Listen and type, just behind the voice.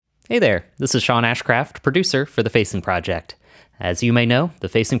Hey there, this is Sean Ashcraft, producer for The Facing Project. As you may know, The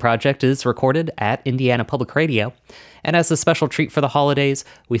Facing Project is recorded at Indiana Public Radio, and as a special treat for the holidays,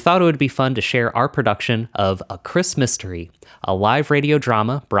 we thought it would be fun to share our production of A Christmas Mystery, a live radio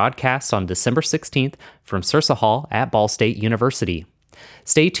drama broadcast on December 16th from Sursa Hall at Ball State University.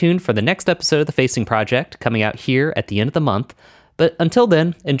 Stay tuned for the next episode of The Facing Project coming out here at the end of the month, but until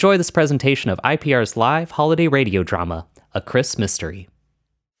then, enjoy this presentation of IPR's live holiday radio drama, A Christmas Mystery.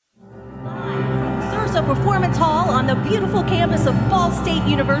 Sursa Performance Hall on the beautiful campus of Ball State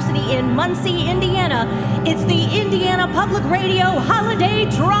University in Muncie, Indiana. It's the Indiana Public Radio Holiday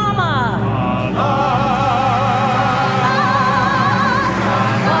Drama.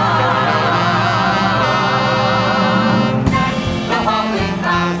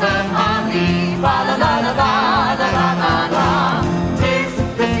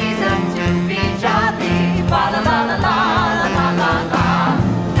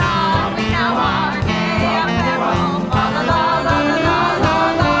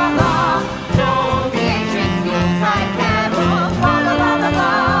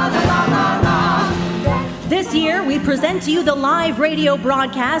 Present to you the live radio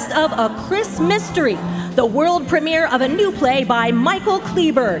broadcast of A Christmas Mystery, the world premiere of a new play by Michael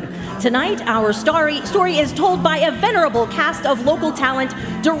Kleberg. Tonight, our story is told by a venerable cast of local talent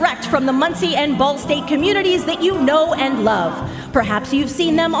direct from the Muncie and Ball State communities that you know and love. Perhaps you've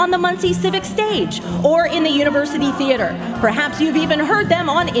seen them on the Muncie Civic Stage or in the University Theater. Perhaps you've even heard them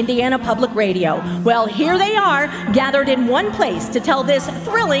on Indiana Public Radio. Well, here they are, gathered in one place to tell this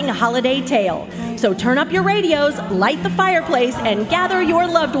thrilling holiday tale. So turn up your radios, light the fireplace, and gather your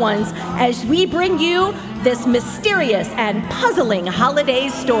loved ones as we bring you this mysterious and puzzling holiday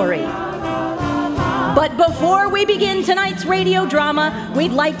story. But before we begin tonight's radio drama,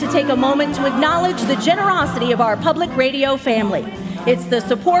 we'd like to take a moment to acknowledge the generosity of our public radio family. It's the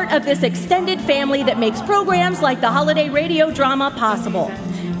support of this extended family that makes programs like the holiday radio drama possible.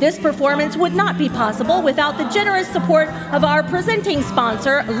 This performance would not be possible without the generous support of our presenting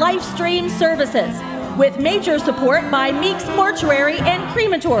sponsor, Lifestream Services, with major support by Meeks Mortuary and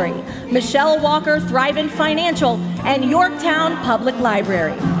Crematory, Michelle Walker Thrivent Financial, and Yorktown Public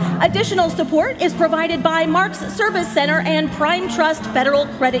Library. Additional support is provided by Mark's Service Center and Prime Trust Federal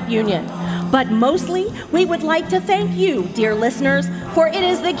Credit Union. But mostly, we would like to thank you, dear listeners, for it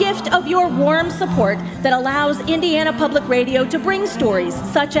is the gift of your warm support that allows Indiana Public Radio to bring stories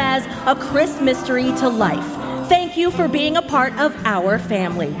such as A Christmas Mystery to life. Thank you for being a part of our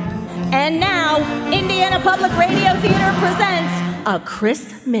family. And now, Indiana Public Radio Theater presents A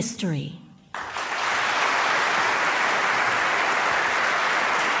Christmas Mystery.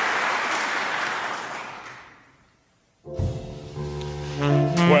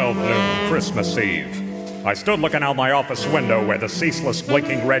 Christmas Eve. I stood looking out my office window where the ceaseless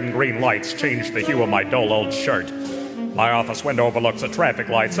blinking red and green lights changed the hue of my dull old shirt. My office window overlooks a traffic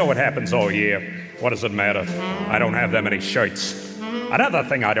light, so it happens all year. What does it matter? I don't have that many shirts. Another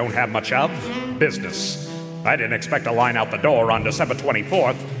thing I don't have much of, business. I didn't expect a line out the door on December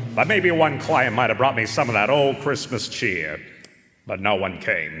 24th, but maybe one client might have brought me some of that old Christmas cheer. But no one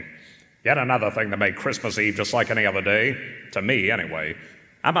came. Yet another thing that made Christmas Eve just like any other day, to me anyway.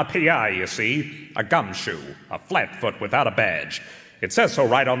 I'm a PI, you see, a gumshoe, a flatfoot without a badge. It says so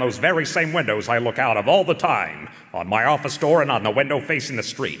right on those very same windows I look out of all the time, on my office door and on the window facing the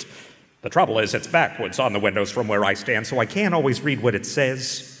street. The trouble is, it's backwards on the windows from where I stand, so I can't always read what it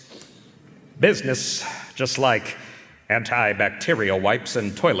says. Business, just like antibacterial wipes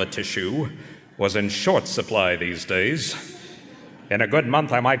and toilet tissue, was in short supply these days. In a good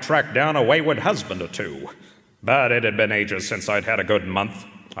month, I might track down a wayward husband or two. But it had been ages since I'd had a good month.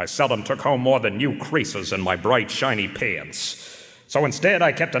 I seldom took home more than new creases in my bright, shiny pants. So instead,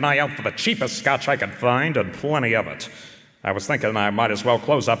 I kept an eye out for the cheapest scotch I could find, and plenty of it. I was thinking I might as well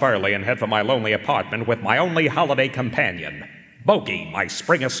close up early and head for my lonely apartment with my only holiday companion, Bogey, my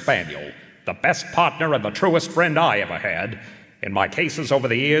Springer Spaniel, the best partner and the truest friend I ever had. In my cases over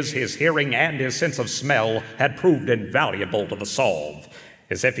the years, his hearing and his sense of smell had proved invaluable to the solve.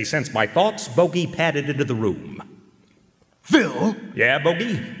 As if he sensed my thoughts, Bogey padded into the room. Phil? Yeah,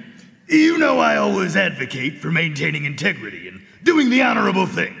 Bogey? You know I always advocate for maintaining integrity and doing the honorable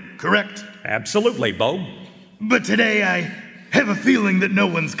thing, correct? Absolutely, Bo. But today I have a feeling that no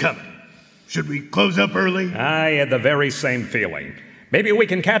one's coming. Should we close up early? I had the very same feeling. Maybe we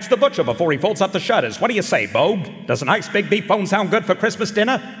can catch the butcher before he folds up the shutters. What do you say, Bo? Does a nice big beef bone sound good for Christmas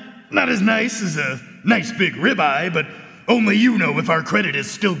dinner? Not as nice as a nice big ribeye, but only you know if our credit is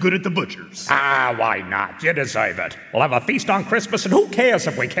still good at the butcher's. Ah, why not? You deserve it. We'll have a feast on Christmas, and who cares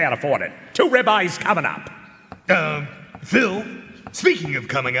if we can't afford it? 2 ribeyes coming up. Phil, Speaking of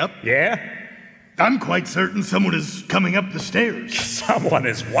coming up, Yeah? I'm quite certain someone is coming up the stairs. Someone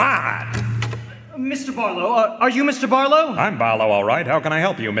is what? Mr. Barlow, are you Mr. Barlow? I'm Barlow, all right. How can I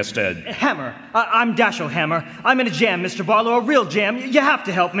help you, Mr. Hammer. I'm Dashiell Hammer. I'm in a jam, Mr. Barlow, a real jam. You have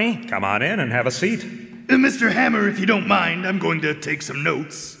to help me. Come on in and have a seat. Mr. Hammer, if you don't mind, I'm going to take some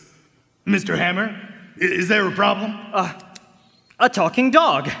notes. Mr. Hammer, is there a problem? A talking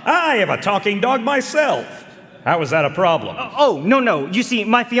dog. I have a talking dog myself. How is that a problem? No. You see,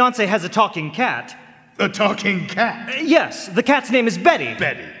 my fiancé has a talking cat. A talking cat? Yes, the cat's name is Betty.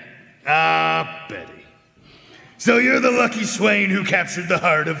 Betty. Betty. So you're the lucky swain who captured the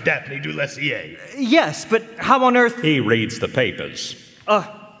heart of Daphne du Lessier. Yes, but how on earth... He reads the papers.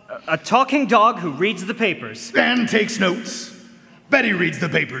 A talking dog who reads the papers. And takes notes. Betty reads the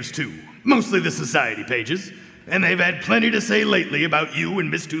papers too, mostly the society pages, and they've had plenty to say lately about you and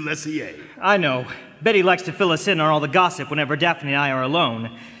Miss du Lessier. I know. Betty likes to fill us in on all the gossip whenever Daphne and I are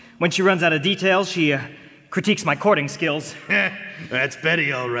alone. When she runs out of details, she critiques my courting skills. That's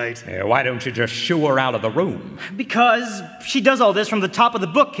Betty, all right. Why don't you just shoo her out of the room? Because she does all this from the top of the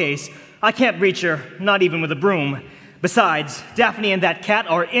bookcase. I can't reach her, not even with a broom. Besides, Daphne and that cat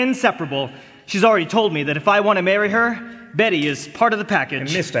are inseparable. She's already told me that if I want to marry her, Betty is part of the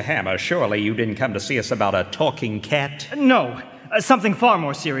package. Mr. Hammer, surely you didn't come to see us about a talking cat? No, something far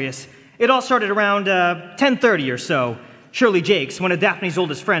more serious. It all started around 10:30 or so. Shirley Jakes, one of Daphne's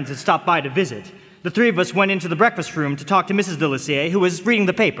oldest friends, had stopped by to visit. The three of us went into the breakfast room to talk to Mrs. de Lessier, who was reading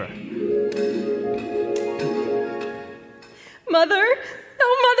the paper. Mother?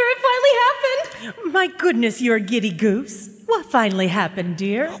 Oh, Mother, it finally happened! My goodness, you're a giddy goose. What finally happened,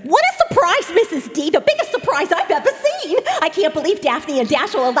 dear? What a surprise, Mrs. D! The biggest surprise I've ever seen! I can't believe Daphne and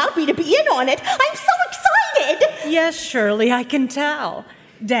Dashiell allowed me to be in on it. I'm so excited! Yes, Shirley, I can tell.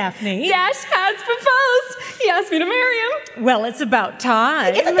 Daphne? Dash has proposed. He asked me to marry him. Well, it's about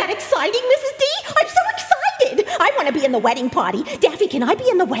time. Isn't that exciting, Mrs. D? I'm so excited! I want to be in the wedding party. Daphne, can I be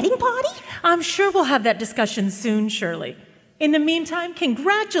in the wedding party? I'm sure we'll have that discussion soon, Shirley. In the meantime,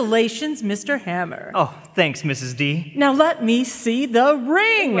 congratulations, Mr. Hammer. Oh, thanks, Mrs. D. Now let me see the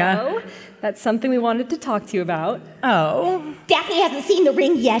ring. Well, that's something we wanted to talk to you about. Oh. Daphne hasn't seen the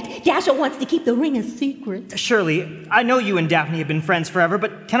ring yet. Dashiell wants to keep the ring a secret. Shirley, I know you and Daphne have been friends forever,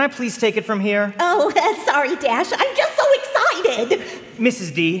 but can I please take it from here? Oh, sorry, Dash. I'm just so excited.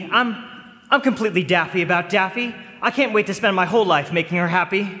 Mrs. D, I'm completely daffy about Daffy. I can't wait to spend my whole life making her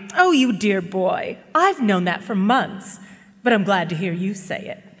happy. Oh, you dear boy. I've known that for months, but I'm glad to hear you say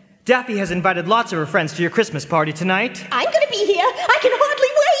it. Daffy has invited lots of her friends to your Christmas party tonight. I'm going to be here. I can hardly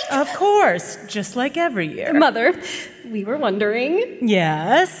wait. Of course, just like every year. Mother, we were wondering.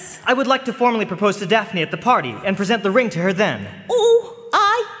 Yes? I would like to formally propose to Daphne at the party and present the ring to her then. Oh,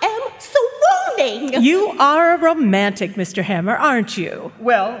 I am so moaning. You are a romantic, Mr. Hammer, aren't you?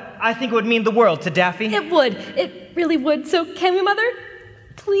 Well, I think it would mean the world to Daffy. It would. It really would. So can we, Mother?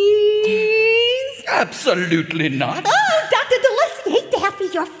 Please? Absolutely not. Oh, Dr. de Lessier, Daffy,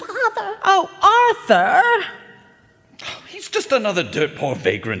 your father. Oh, Arthur! He's just another dirt poor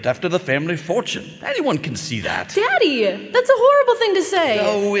vagrant after the family fortune. Anyone can see that. Daddy, that's a horrible thing to say.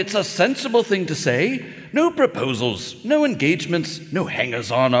 Oh, it's a sensible thing to say. No proposals, no engagements, no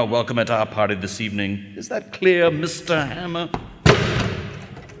hangers-on are welcome at our party this evening. Is that clear, Mr. Hammer?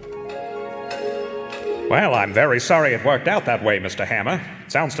 Well, I'm very sorry it worked out that way, Mr. Hammer.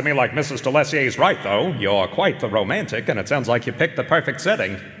 Sounds to me like Mrs. de Lessier's right, though. You're quite the romantic, and it sounds like you picked the perfect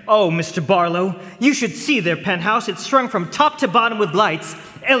setting. Oh, Mr. Barlow, you should see their penthouse. It's strung from top to bottom with lights.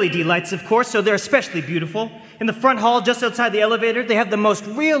 LED lights, of course, so they're especially beautiful. In the front hall, just outside the elevator, they have the most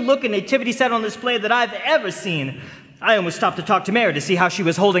real-looking nativity set on display that I've ever seen. I almost stopped to talk to Mary to see how she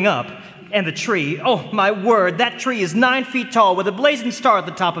was holding up. And the tree, oh, my word, that tree is 9 feet tall with a blazing star at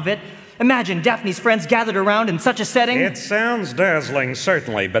the top of it. Imagine Daphne's friends gathered around in such a setting. It sounds dazzling,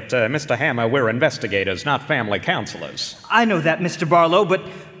 certainly, but, Mr. Hammer, we're investigators, not family counselors. I know that, Mr. Barlow, but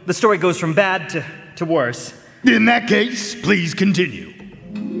the story goes from bad to worse. In that case, please continue.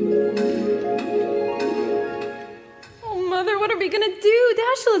 Oh, Mother, what are we gonna do?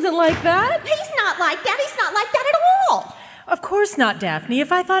 Dashiell isn't like that. He's not like that. He's not like that at all. Of course not, Daphne.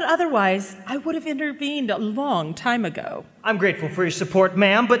 If I thought otherwise, I would have intervened a long time ago. I'm grateful for your support,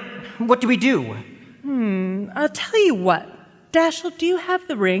 ma'am, but what do we do? I'll tell you what. Dashiell, do you have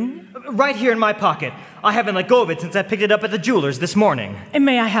the ring? Right here in my pocket. I haven't let go of it since I picked it up at the jeweler's this morning. And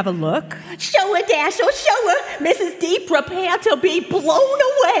may I have a look? Show her, Dashiell, show her. Mrs. D, prepare to be blown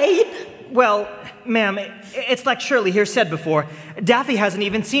away. Well, ma'am, it's like Shirley here said before. Daffy hasn't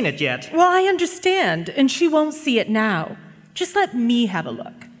even seen it yet. Well, I understand, and she won't see it now. Just let me have a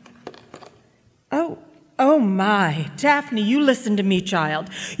look. Oh my, Daphne, you listen to me, child.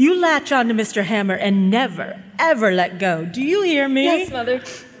 You latch on to Mr. Hammer and never, ever let go. Do you hear me? Yes, Mother.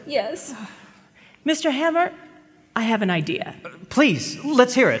 Yes. Mr. Hammer, I have an idea. Please,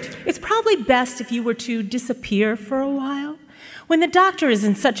 let's hear it. It's probably best if you were to disappear for a while. When the doctor is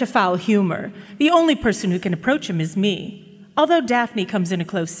in such a foul humor, the only person who can approach him is me, although Daphne comes in a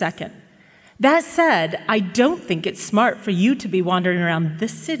close second. That said, I don't think it's smart for you to be wandering around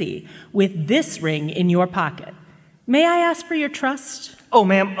this city with this ring in your pocket. May I ask for your trust? Oh,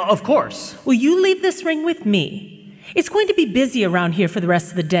 ma'am, of course. Will you leave this ring with me? It's going to be busy around here for the rest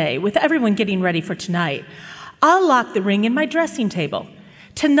of the day, with everyone getting ready for tonight. I'll lock the ring in my dressing table.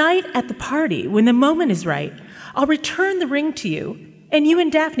 Tonight at the party, when the moment is right, I'll return the ring to you, and you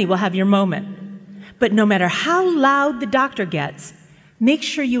and Daphne will have your moment. But no matter how loud the doctor gets, make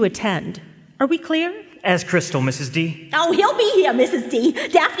sure you attend. Are we clear? As crystal, Mrs. D. Oh, he'll be here, Mrs. D.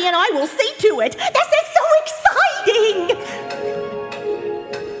 Daphne and I will see to it. This is so exciting!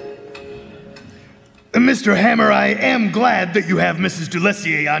 Mr. Hammer, I am glad that you have Mrs.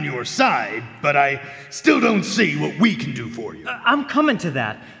 Dulessier on your side, but I still don't see what we can do for you. I'm coming to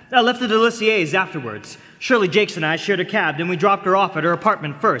that. I left the Duliciers afterwards. Shirley Jakes and I shared a cab, and we dropped her off at her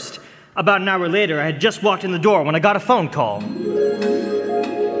apartment first. About an hour later, I had just walked in the door when I got a phone call.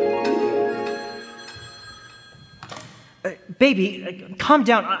 Baby, calm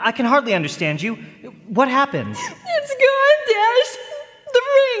down. I can hardly understand you. What happened? It's gone, Dash. The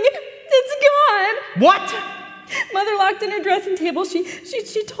ring. It's gone. What? Mother locked in her dressing table. She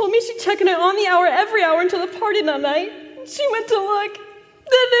told me she'd check on it on the hour every hour until the party that night. She went to look.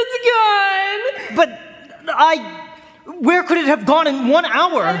 Then it's gone. But where could it have gone in 1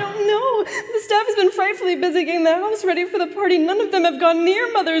 hour? I don't know. The staff has been frightfully busy getting the house ready for the party. None of them have gone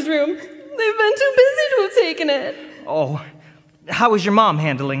near Mother's room. They've been too busy to have taken it. Oh, how is your mom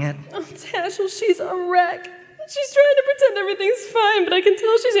handling it? Oh, Tashel, she's a wreck. She's trying to pretend everything's fine, but I can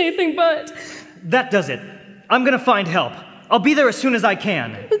tell she's anything but. That does it. I'm gonna find help. I'll be there as soon as I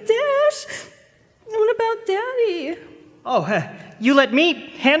can. But Dash, what about Daddy? Oh, you let me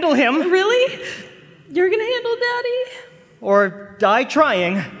handle him. Really? You're gonna handle Daddy? Or die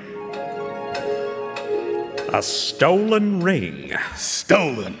trying. A stolen ring.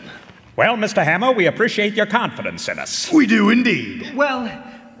 Stolen. Well, Mr. Hammer, we appreciate your confidence in us. We do indeed. Well,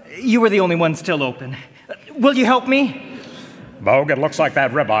 you were the only one still open. Will you help me? Vogue, it looks like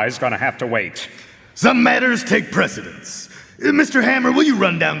that ribeye's gonna have to wait. Some matters take precedence. Mr. Hammer, will you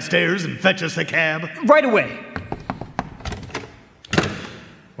run downstairs and fetch us a cab? Right away.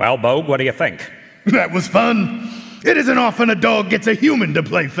 Well, Vogue, what do you think? That was fun. It isn't often a dog gets a human to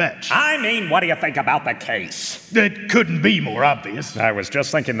play fetch. I mean, what do you think about the case? It couldn't be more obvious. I was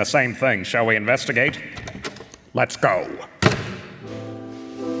just thinking the same thing. Shall we investigate? Let's go.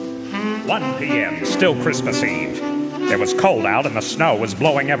 1 p.m., still Christmas Eve. It was cold out and the snow was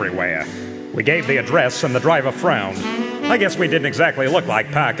blowing everywhere. We gave the address and the driver frowned. I guess we didn't exactly look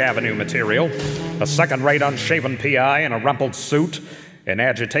like Park Avenue material. A second-rate unshaven PI in a rumpled suit, an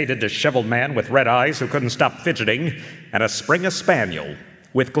agitated, disheveled man with red eyes who couldn't stop fidgeting, and a Springer Spaniel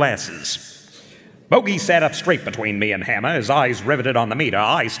with glasses. Bogey sat up straight between me and Hammer, his eyes riveted on the meter.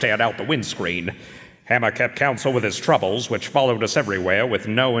 I stared out the windscreen. Hammer kept counsel with his troubles, which followed us everywhere with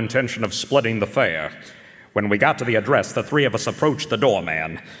no intention of splitting the fare. When we got to the address, the three of us approached the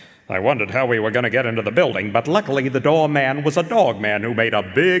doorman. I wondered how we were going to get into the building, but luckily the doorman was a dog man who made a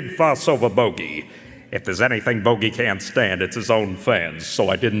big fuss over Bogey. If there's anything Bogey can't stand, it's his own fans, so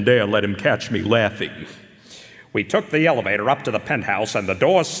I didn't dare let him catch me laughing. We took the elevator up to the penthouse, and the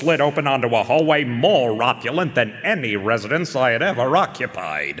doors slid open onto a hallway more opulent than any residence I had ever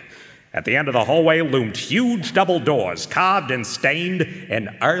occupied. At the end of the hallway loomed huge double doors, carved and stained in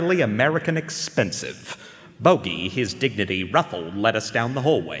early American expensive. Bogey, his dignity ruffled, led us down the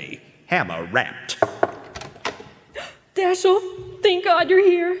hallway. Hammer rapped. Dashel, thank God you're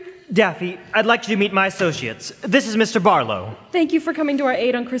here. Daffy, I'd like you to meet my associates. This is Mr. Barlow. Thank you for coming to our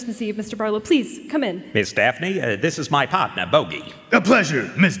aid on Christmas Eve, Mr. Barlow. Please, come in. Miss Daphne, this is my partner, Bogey. A pleasure,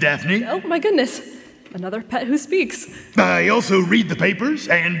 Miss Daphne. Oh, my goodness. Another pet who speaks. I also read the papers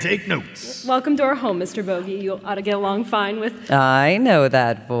and take notes. Welcome to our home, Mr. Bogey. You ought to get along fine with... I know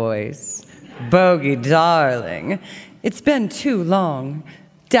that voice. Bogey, darling. It's been too long.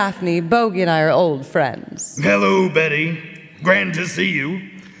 Daphne, Bogey, and I are old friends. Hello, Betty. Grand to see you.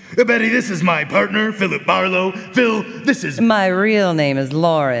 Betty, this is my partner, Philip Barlow. Phil, this is... My real name is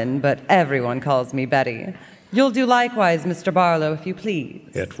Lauren, but everyone calls me Betty. You'll do likewise, Mr. Barlow, if you please.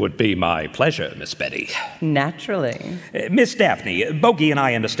 It would be my pleasure, Miss Betty. Naturally. Miss Daphne, Bogey and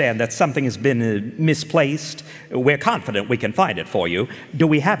I understand that something has been misplaced. We're confident we can find it for you. Do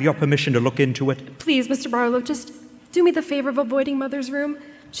we have your permission to look into it? Please, Mr. Barlow, just do me the favor of avoiding Mother's room.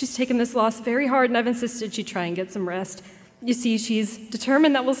 She's taken this loss very hard, and I've insisted she try and get some rest. You see, she's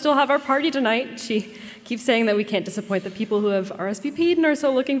determined that we'll still have our party tonight. She keeps saying that we can't disappoint the people who have RSVP'd and are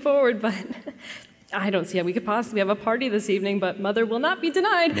so looking forward, but I don't see how we could possibly have a party this evening, but Mother will not be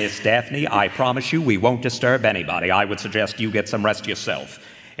denied. Miss Daphne, I promise you we won't disturb anybody. I would suggest you get some rest yourself.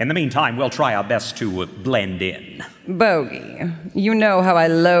 In the meantime, we'll try our best to blend in. Bogey, you know how I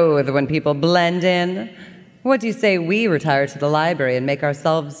loathe when people blend in. What do you say we retire to the library and make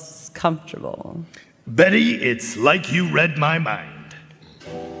ourselves comfortable? Betty, it's like you read my mind.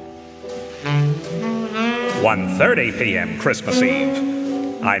 1:30 p.m. Christmas Eve.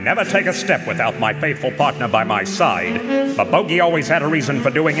 I never take a step without my faithful partner by my side, but Bogey always had a reason for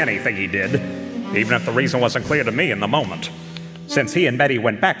doing anything he did, even if the reason wasn't clear to me in the moment. Since he and Betty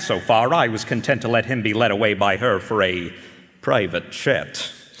went back so far, I was content to let him be led away by her for a private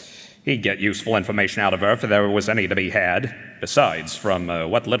chat. He'd get useful information out of her if there was any to be had. Besides, from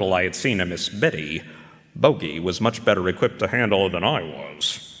what little I had seen of Miss Betty, Bogey was much better equipped to handle it than I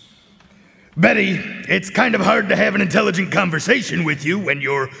was. Betty, it's kind of hard to have an intelligent conversation with you when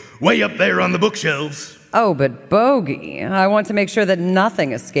you're way up there on the bookshelves. Oh, but Bogey, I want to make sure that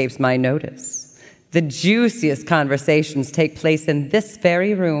nothing escapes my notice. The juiciest conversations take place in this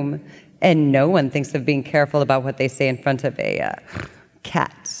very room, and no one thinks of being careful about what they say in front of a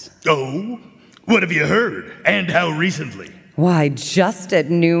cat. Oh? What have you heard? And how recently? Why, just at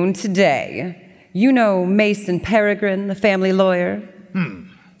noon today. You know Mason Peregrine, the family lawyer?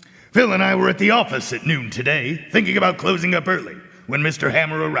 Phil and I were at the office at noon today, thinking about closing up early, when Mr.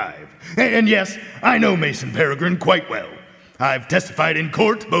 Hammer arrived. And yes, I know Mason Peregrine quite well. I've testified in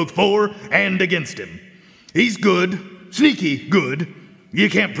court both for and against him. He's good, sneaky good. You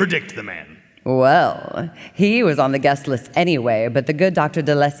can't predict the man. Well, he was on the guest list anyway, but the good Dr.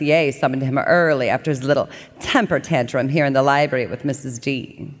 de Lessier summoned him early after his little temper tantrum here in the library with Mrs.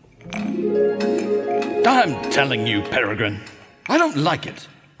 D. I'm telling you, Peregrine, I don't like it.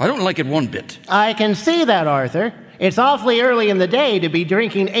 I don't like it one bit. I can see that, Arthur. It's awfully early in the day to be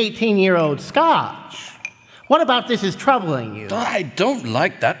drinking 18-year-old scotch. What about this is troubling you? I don't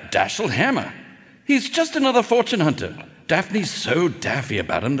like that Dashiell Hammer. He's just another fortune hunter. Daphne's so daffy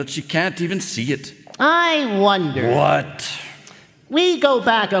about him that she can't even see it. I wonder... What? We go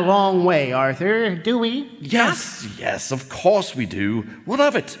back a long way, Arthur, do we? Yes, of course we do. What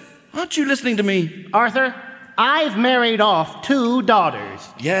of it? Aren't you listening to me? Arthur, I've married off 2 daughters.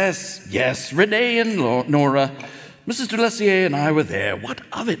 Yes, Renee and Nora. Mrs. de Lessier and I were there. What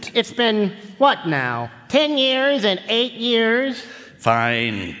of it? It's been, what now, 10 years and 8 years?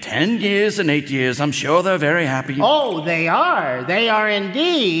 Fine, 10 years and 8 years. I'm sure they're very happy. Oh, they are. They are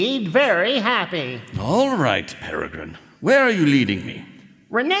indeed very happy. All right, Peregrine. Where are you leading me?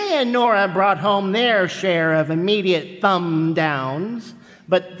 Renee and Nora brought home their share of immediate thumb downs.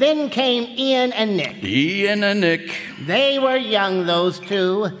 But then came Ian and Nick. Ian and Nick. They were young, those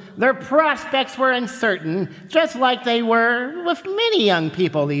two. Their prospects were uncertain, just like they were with many young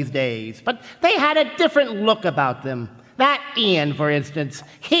people these days. But they had a different look about them. That Ian, for instance,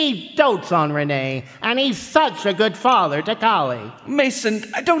 he dotes on Renee, and he's such a good father to Collie. Mason,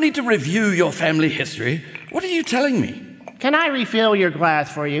 I don't need to review your family history. What are you telling me? Can I refill your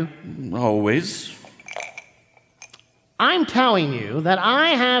glass for you? Always. I'm telling you that I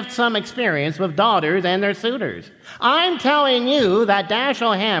have some experience with daughters and their suitors. I'm telling you that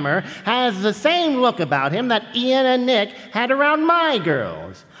Dashiell Hammer has the same look about him that Ian and Nick had around my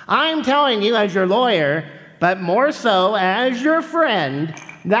girls. I'm telling you as your lawyer, but more so as your friend,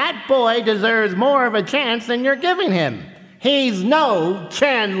 that boy deserves more of a chance than you're giving him. He's no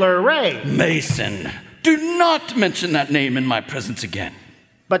Chandler Ray. Mason, do not mention that name in my presence again.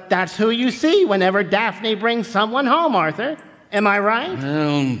 But that's who you see whenever Daphne brings someone home, Arthur. Am I right?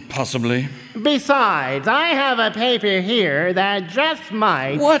 Well, possibly. Besides, I have a paper here that just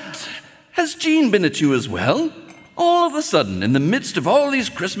might... What? Has Jean been at you as well? All of a sudden, in the midst of all these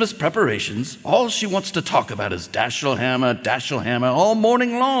Christmas preparations, all she wants to talk about is Dashiell Hammer, all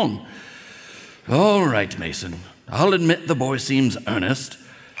morning long. All right, Mason. I'll admit the boy seems earnest.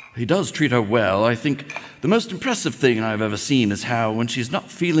 He does treat her well. I think the most impressive thing I've ever seen is how, when she's not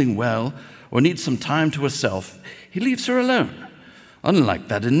feeling well or needs some time to herself, he leaves her alone. Unlike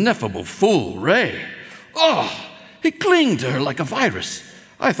that ineffable fool, Ray. Oh, he clinged to her like a virus.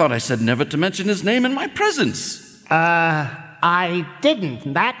 I thought I said never to mention his name in my presence. I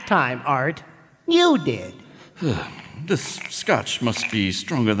didn't that time, Art. You did. This scotch must be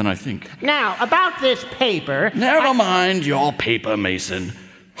stronger than I think. Now, about this paper. Never mind your paper, Mason.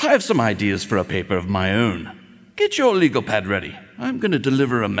 I have some ideas for a paper of my own. Get your legal pad ready. I'm going to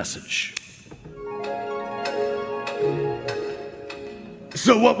deliver a message.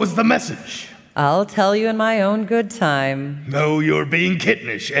 So what was the message? I'll tell you in my own good time. No, you're being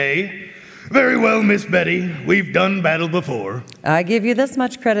kittenish, eh? Very well, Miss Betty. We've done battle before. I give you this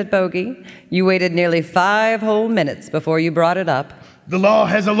much credit, Bogey. You waited nearly 5 whole minutes before you brought it up. The law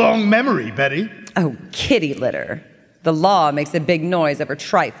has a long memory, Betty. Oh, kitty litter. The law makes a big noise over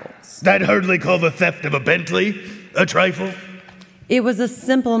trifles. I'd hardly call the theft of a Bentley a trifle. It was a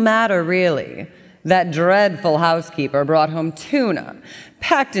simple matter, really. That dreadful housekeeper brought home tuna,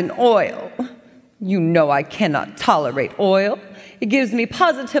 packed in oil. You know I cannot tolerate oil. It gives me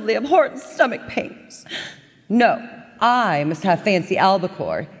positively abhorrent stomach pains. No, I must have fancy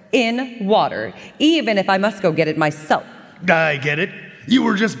albacore in water, even if I must go get it myself. I get it. You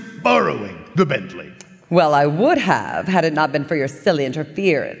were just borrowing the Bentley. Well, I would have, had it not been for your silly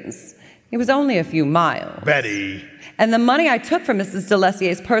interference. It was only a few miles. Betty. And the money I took from Mrs.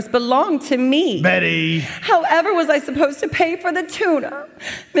 Delessier's purse belonged to me. Betty. However was I supposed to pay for the tuna?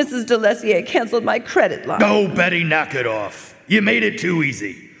 Mrs. Delessier canceled my credit line. Oh, Betty, knock it off. You made it too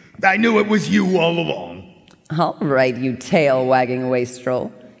easy. I knew it was you all along. All right, you tail-wagging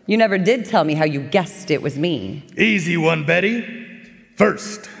wastrel. You never did tell me how you guessed it was me. Easy one, Betty.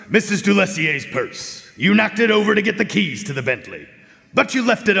 First, Mrs. Delessier's purse. You knocked it over to get the keys to the Bentley. But you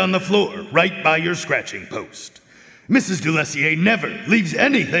left it on the floor, right by your scratching post. Mrs. Delessier never leaves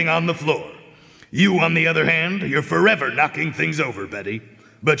anything on the floor. You, on the other hand, you're forever knocking things over, Betty.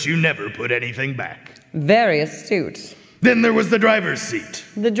 But you never put anything back. Very astute. Then there was the driver's seat.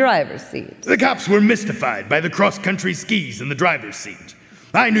 The driver's seat. The cops were mystified by the cross-country skis in the driver's seat.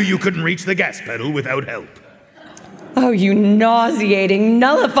 I knew you couldn't reach the gas pedal without help. Oh, you nauseating,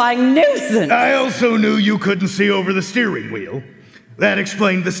 nullifying nuisance! I also knew you couldn't see over the steering wheel. That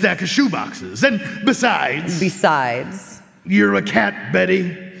explained the stack of shoeboxes. And besides... Besides? You're a cat,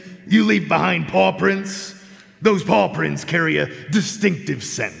 Betty. You leave behind paw prints. Those paw prints carry a distinctive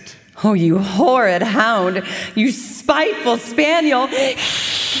scent. Oh, you horrid hound. You spiteful spaniel.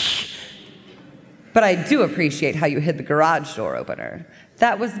 But I do appreciate how you hid the garage door opener.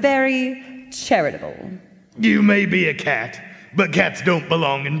 That was very charitable. You may be a cat, but cats don't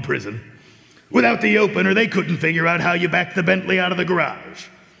belong in prison. Without the opener, they couldn't figure out how you backed the Bentley out of the garage.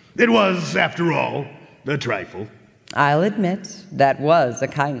 It was, after all, a trifle. I'll admit, that was a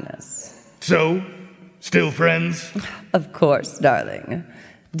kindness. So, still friends? Of course, darling.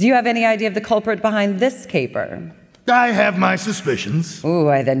 Do you have any idea of the culprit behind this caper? I have my suspicions. Ooh,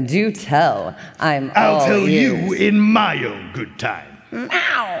 I then do tell. I'll tell you in my own good time.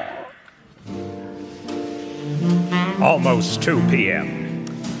 Ow! Almost 2 p.m.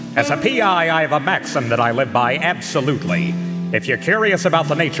 As a PI, I have a maxim that I live by absolutely. If you're curious about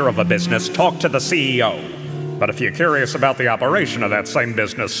the nature of a business, talk to the CEO. But if you're curious about the operation of that same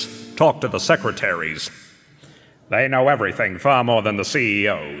business, talk to the secretaries. They know everything far more than the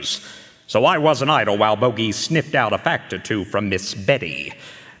CEOs. So I wasn't idle while Bogey sniffed out a fact or two from Miss Betty.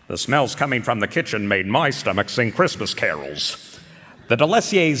 The smells coming from the kitchen made my stomach sing Christmas carols. The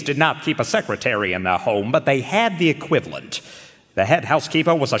Delessiers did not keep a secretary in their home, but they had the equivalent. The head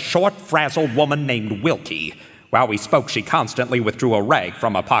housekeeper was a short, frazzled woman named Wilkie. While we spoke, she constantly withdrew a rag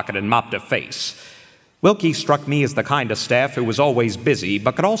from her pocket and mopped her face. Wilkie struck me as the kind of staff who was always busy,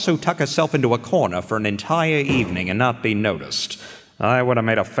 but could also tuck herself into a corner for an entire evening and not be noticed. I would have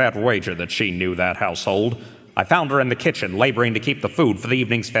made a fat wager that she knew that household. I found her in the kitchen, laboring to keep the food for the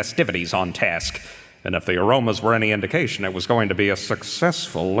evening's festivities on task. And if the aromas were any indication, it was going to be a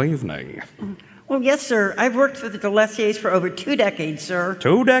successful evening. Well, yes, sir. I've worked for the Delessiers for over 2 decades, sir.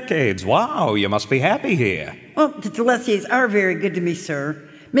 2 decades? Wow, you must be happy here. Well, the Delessiers are very good to me, sir.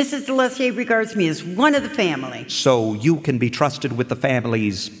 Mrs. Delessier regards me as one of the family. So you can be trusted with the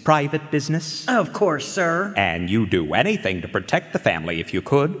family's private business? Of course, sir. And you do anything to protect the family if you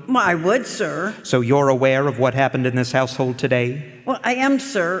could? Well, I would, sir. So you're aware of what happened in this household today? Well, I am,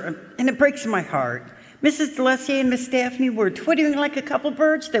 sir, and it breaks my heart. Mrs. Delessier and Miss Daphne were twittering like a couple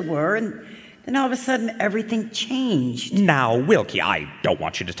birds they were, and then all of a sudden everything changed. Now, Wilkie, I don't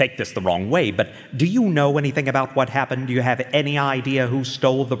want you to take this the wrong way, but do you know anything about what happened? Do you have any idea who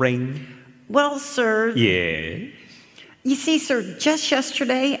stole the ring? Well, sir... Yeah? You see, sir, just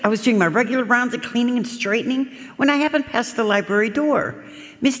yesterday, I was doing my regular rounds of cleaning and straightening when I happened past the library door.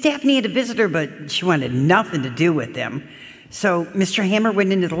 Miss Daphne had a visitor, but she wanted nothing to do with them. So Mr. Hammer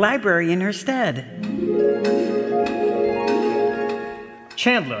went into the library in her stead.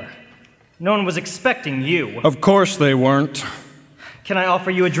 Chandler, No one was expecting you. Of course they weren't. Can I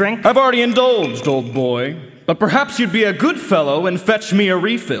offer you a drink? I've already indulged, old boy. But perhaps you'd be a good fellow and fetch me a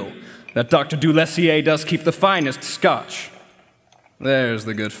refill. That Dr. Dulessier does keep the finest scotch. There's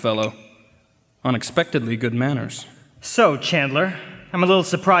the good fellow. Unexpectedly good manners. So, Chandler, I'm a little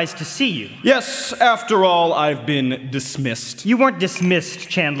surprised to see you. Yes, after all, I've been dismissed. You weren't dismissed,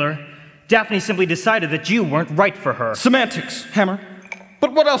 Chandler. Daphne simply decided that you weren't right for her. Semantics, Hammer.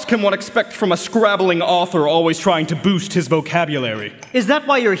 But what else can one expect from a scrabbling author always trying to boost his vocabulary? Is that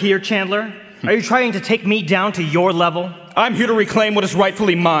why you're here, Chandler? Are you trying to take me down to your level? I'm here to reclaim what is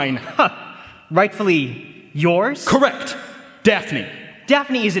rightfully mine. Rightfully yours? Correct. Daphne.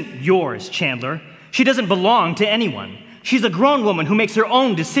 Daphne isn't yours, Chandler. She doesn't belong to anyone. She's a grown woman who makes her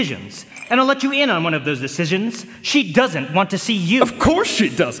own decisions. And I'll let you in on one of those decisions. She doesn't want to see you. Of course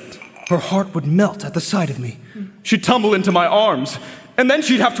she doesn't. Her heart would melt at the sight of me. She'd tumble into my arms, and then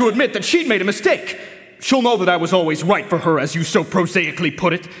she'd have to admit that she'd made a mistake. She'll know that I was always right for her, as you so prosaically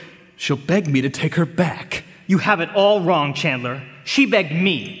put it. She'll beg me to take her back. You have it all wrong, Chandler. She begged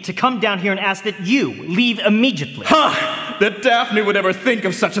me to come down here and ask that you leave immediately. Ha! That Daphne would ever think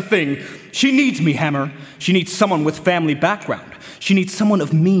of such a thing. She needs me, Hammer. She needs someone with family background. She needs someone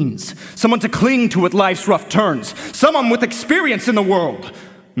of means. Someone to cling to at life's rough turns. Someone with experience in the world.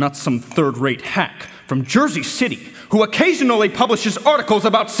 Not some third-rate hack from Jersey City who occasionally publishes articles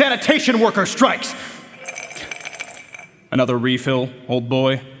about sanitation worker strikes. Another refill, old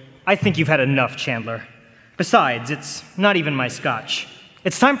boy? I think you've had enough, Chandler. Besides, it's not even my scotch.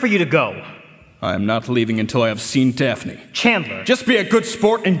 It's time for you to go. I am not leaving until I have seen Daphne. Chandler. Just be a good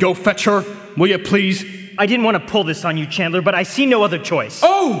sport and go fetch her, will you please? I didn't want to pull this on you, Chandler, but I see no other choice.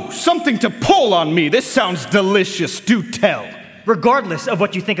 Oh, something to pull on me. This sounds delicious. Do tell. Regardless of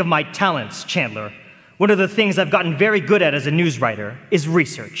what you think of my talents, Chandler, one of the things I've gotten very good at as a news writer is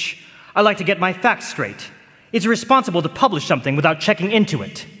research. I like to get my facts straight. It's irresponsible to publish something without checking into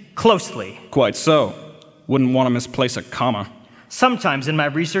it closely. Quite so. Wouldn't want to misplace a comma. Sometimes in my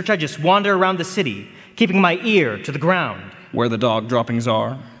research, I just wander around the city, keeping my ear to the ground. Where the dog droppings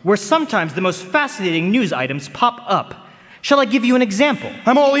are? Where sometimes the most fascinating news items pop up. Shall I give you an example?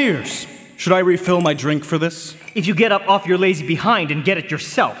 I'm all ears. Should I refill my drink for this? If you get up off your lazy behind and get it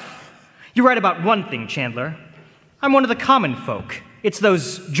yourself. You're right about one thing, Chandler. I'm one of the common folk. It's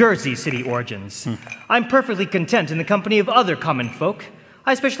those Jersey City origins. I'm perfectly content in the company of other common folk.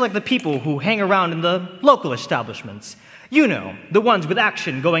 I especially like the people who hang around in the local establishments. You know, the ones with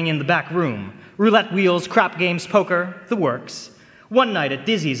action going in the back room. Roulette wheels, crap games, poker, the works. One night at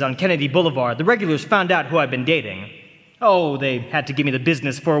Dizzy's on Kennedy Boulevard, the regulars found out who I'd been dating. Oh, they had to give me the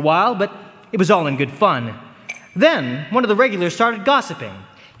business for a while, but it was all in good fun. Then, one of the regulars started gossiping.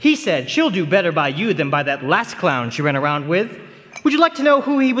 He said she'll do better by you than by that last clown she ran around with. Would you like to know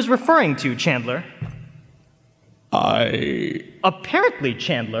who he was referring to, Chandler? Apparently,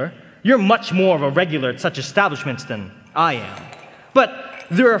 Chandler, you're much more of a regular at such establishments than I am. But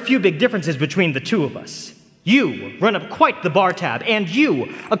there are a few big differences between the two of us. You run up quite the bar tab, and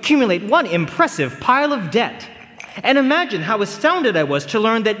you accumulate one impressive pile of debt. And imagine how astounded I was to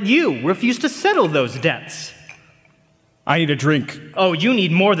learn that you refuse to settle those debts. I need a drink. Oh, you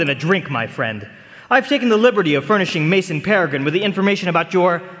need more than a drink, my friend. I've taken the liberty of furnishing Mason Peregrine with the information about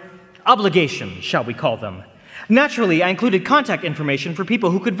your obligations, shall we call them. Naturally, I included contact information for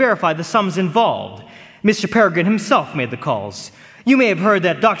people who could verify the sums involved. Mr. Peregrine himself made the calls. You may have heard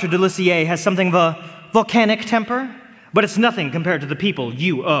that Dr. Dulessier has something of a volcanic temper, but it's nothing compared to the people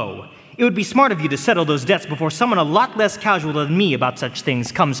you owe. It would be smart of you to settle those debts before someone a lot less casual than me about such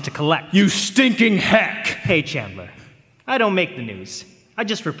things comes to collect. You stinking hack! Hey, Chandler. I don't make the news. I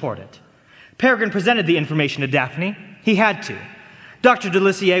just report it. Peregrine presented the information to Daphne. He had to. Dr.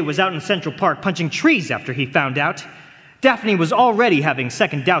 Dulessier was out in Central Park punching trees after he found out. Daphne was already having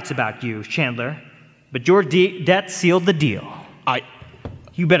second doubts about you, Chandler. But your debt sealed the deal.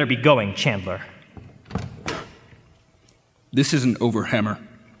 You better be going, Chandler. This isn't over, Hammer.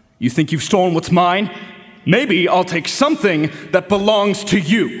 You think you've stolen what's mine? Maybe I'll take something that belongs to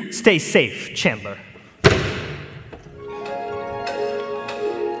you. Stay safe, Chandler.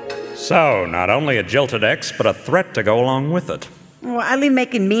 So, not only a jilted ex, but a threat to go along with it. Well, I leave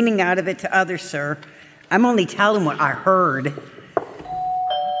making meaning out of it to others, sir. I'm only telling what I heard.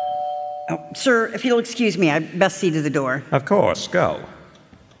 Oh, sir, if you'll excuse me, I'd best see to the door. Of course, go.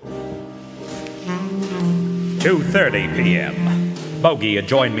 2:30 p.m. Bogey had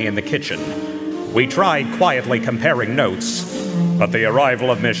joined me in the kitchen. We tried quietly comparing notes, but the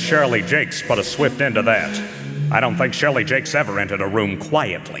arrival of Miss Shirley Jakes put a swift end to that. I don't think Shirley Jakes ever entered a room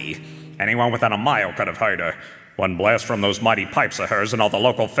quietly. Anyone within a mile could have heard her. One blast from those mighty pipes of hers and all the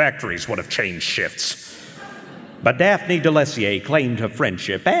local factories would have changed shifts. But Daphne Delessier claimed her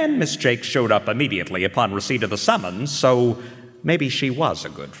friendship, and Miss Jakes showed up immediately upon receipt of the summons, so maybe she was a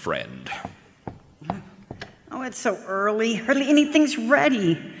good friend. Oh, it's so early. Hardly anything's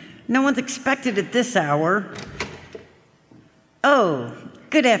ready. No one's expected at this hour. Oh,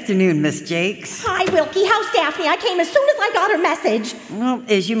 good afternoon, Miss Jakes. Hi, Wilkie. How's Daphne? I came as soon as I got her message. Well,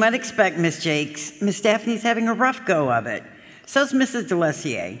 as you might expect, Miss Jakes, Miss Daphne's having a rough go of it. So's Mrs.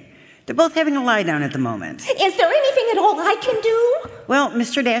 Delessier. They're both having a lie down at the moment. Is there anything at all I can do? Well,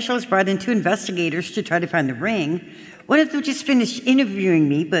 Mr. Dashel has brought in 2 investigators to try to find the ring. One of them just finished interviewing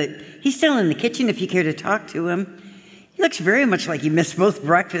me, but he's still in the kitchen if you care to talk to him. He looks very much like he missed both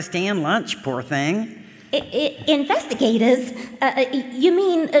breakfast and lunch, poor thing. Investigators? You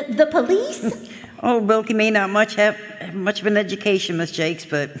mean the police? Oh, Wilkie may not have much of an education, Miss Jakes,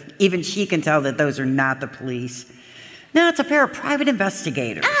 but even she can tell that those are not the police. No, it's a pair of private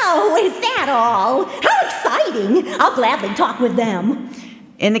investigators. Oh, is that all? How exciting! I'll gladly talk with them.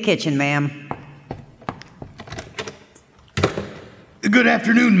 In the kitchen, ma'am. Good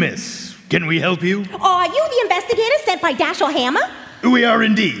afternoon, miss. Can we help you? Are you the investigator sent by Dashiell Hammer? We are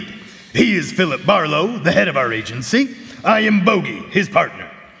indeed. He is Philip Barlow, the head of our agency. I am Bogey, his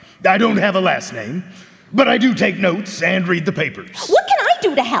partner. I don't have a last name, but I do take notes and read the papers. What can I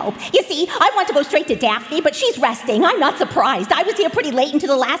do to help? You see, I want to go straight to Daphne, but she's resting. I'm not surprised. I was here pretty late into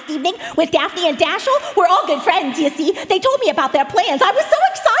the last evening with Daphne and Dashiell. We're all good friends, you see. They told me about their plans. I was so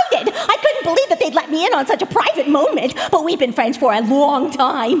excited. I couldn't believe that they'd let me in on such a private moment, but we've been friends for a long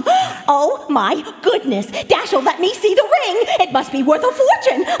time. Oh my goodness. Dashiell let me see the ring. It must be worth a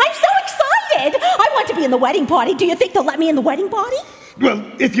fortune. I'm so excited. I want to be in the wedding party. Do you think they'll let me in the wedding party? Well,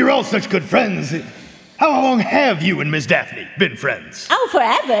 if you're all such good friends, how long have you and Miss Daphne been friends? Oh,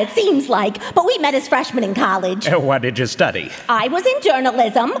 forever, it seems like. But we met as freshmen in college. What did you study? I was in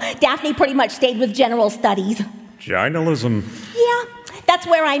journalism. Daphne pretty much stayed with general studies. Journalism? Yeah, that's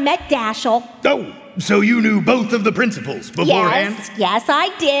where I met Dashiell. Oh, so you knew both of the principals beforehand? Yes,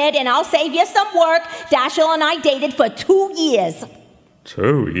 I did, and I'll save you some work. Dashiell and I dated for 2 years.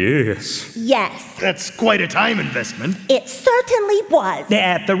 2 years? Yes. That's quite a time investment. It certainly was.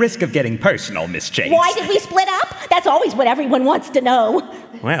 At the risk of getting personal, Miss Jakes. Why did we split up? That's always what everyone wants to know.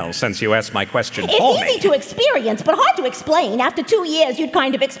 Well, since you asked my question for It's me... easy to experience, but hard to explain. After 2 years, you'd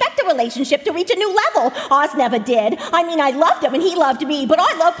kind of expect a relationship to reach a new level. Ours never did. I mean, I loved him and he loved me, but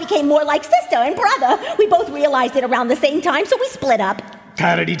our love became more like sister and brother. We both realized it around the same time, so we split up.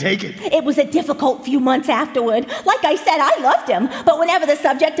 How did he take it? It was a difficult few months afterward. Like I said, I loved him, but whenever the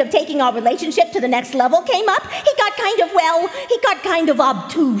subject of taking our relationship to the next level came up, he got kind of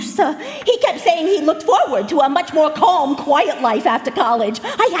obtuse. He kept saying he looked forward to a much more calm, quiet life after college.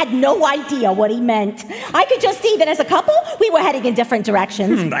 I had no idea what he meant. I could just see that as a couple, we were heading in different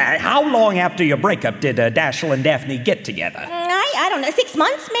directions. How long after your breakup did Dashiell and Daphne get together? I don't know, 6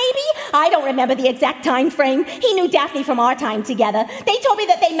 months maybe? I don't remember the exact time frame. He knew Daphne from our time together. They told me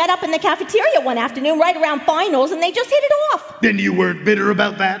that they met up in the cafeteria one afternoon right around finals and they just hit it off. Then you weren't bitter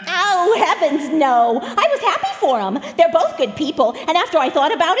about that? Oh, heavens no. I was happy for them. They're both good people, and after I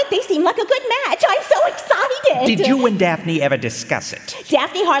thought about it, they seemed like a good match. I'm so excited. Did you and Daphne ever discuss it?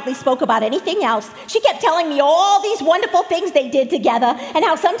 Daphne hardly spoke about anything else. She kept telling me all these wonderful things they did together, and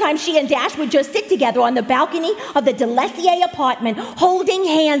how sometimes she and Dash would just sit together on the balcony of the Delessier apartment, holding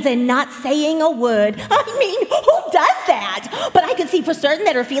hands and not saying a word. I mean, who does that? But I could see for certain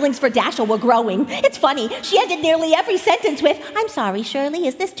that her feelings for Dashiell were growing. It's funny, she ended nearly every sentence with, "I'm sorry, Shirley,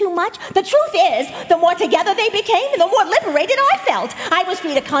 is this too much?" The truth is, the more together they became, the more liberated I felt. I was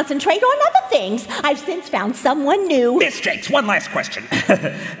free to concentrate on other things. I've since found someone new. Miss Jakes, one last question.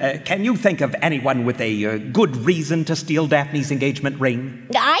 Can you think of anyone with a good reason to steal Daphne's engagement ring?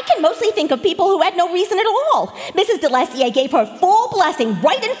 I can mostly think of people who had no reason at all. Mrs. Delessier gave her full blessing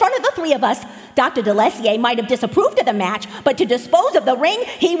right in front of the three of us. Dr. Delessier might have disapproved of the match, but to dispose of the ring,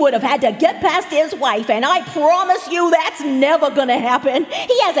 he would have had to get past his wife, and I promise you that's never gonna happen.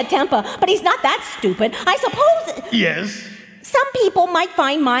 He has a temper, but he's not that stupid. I suppose... Yes? Some people might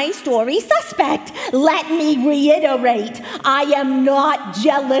find my story suspect. Let me reiterate, I am not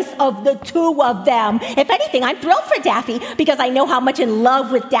jealous of the two of them. If anything, I'm thrilled for Daphne because I know how much in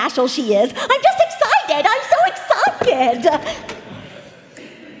love with Dashiell she is. I'm just excited. I'm so excited.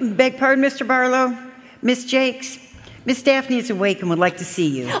 Beg pardon, Mr. Barlow? Miss Jakes? Miss Daphne is awake and would like to see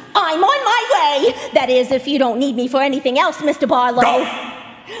you. I'm on my way. That is, if you don't need me for anything else, Mr. Barlow. Go.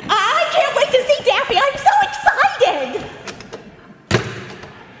 I can't wait to see Daphne. I'm so excited.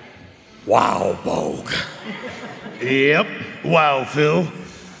 Wow, Bogue. Yep. Wow, Phil.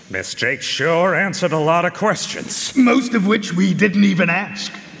 Miss Jake sure answered a lot of questions. Most of which we didn't even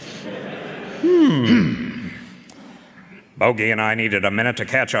ask. Bogey and I needed a minute to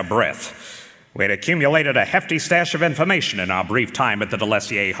catch our breath. We had accumulated a hefty stash of information in our brief time at the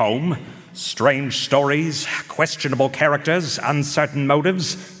Delessier home. Strange stories, questionable characters, uncertain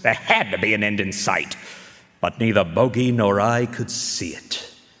motives. There had to be an end in sight. But neither Bogey nor I could see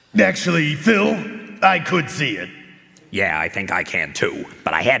it. Actually, Phil, I could see it. Yeah, I think I can too.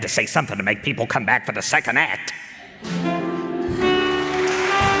 But I had to say something to make people come back for the second act.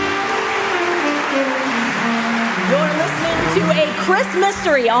 You're listening to a Chris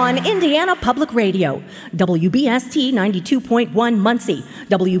Mystery on Indiana Public Radio. WBST 92.1 Muncie,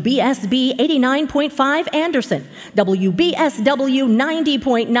 WBSB 89.5 Anderson, WBSW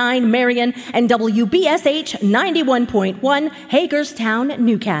 90.9 Marion, and WBSH 91.1 Hagerstown,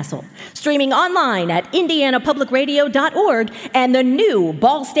 Newcastle. Streaming online at indianapublicradio.org and the new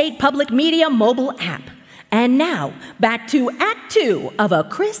Ball State Public Media mobile app. And now, back to Act 2 of A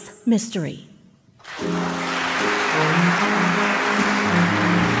Chris Mystery.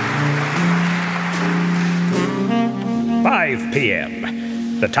 5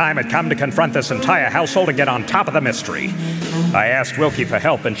 p.m. The time had come to confront this entire household and get on top of the mystery. I asked Wilkie for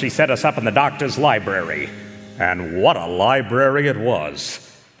help, and she set us up in the doctor's library. And what a library it was.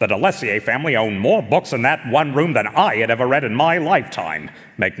 The Delessier family owned more books in that one room than I had ever read in my lifetime.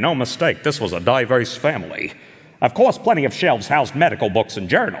 Make no mistake, this was a diverse family. Of course, plenty of shelves housed medical books and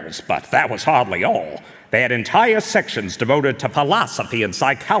journals, but that was hardly all. They had entire sections devoted to philosophy and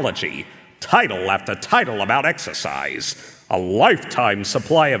psychology. Title after title about exercise, a lifetime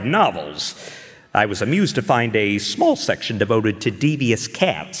supply of novels. I was amused to find a small section devoted to devious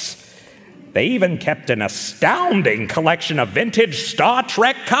cats. They even kept an astounding collection of vintage Star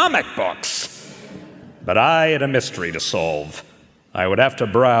Trek comic books. But I had a mystery to solve. I would have to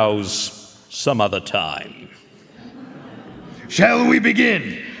browse some other time. Shall we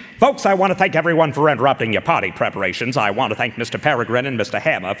begin? Folks, I want to thank everyone for interrupting your party preparations. I want to thank Mr. Peregrine and Mr.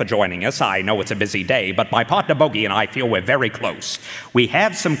 Hammer for joining us. I know it's a busy day, but my partner Bogey and I feel we're very close. We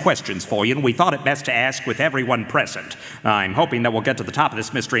have some questions for you, and we thought it best to ask with everyone present. I'm hoping that we'll get to the top of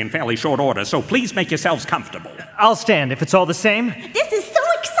this mystery in fairly short order, so please make yourselves comfortable. I'll stand if it's all the same. This is so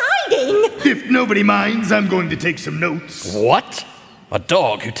exciting! If nobody minds, I'm going to take some notes. What? A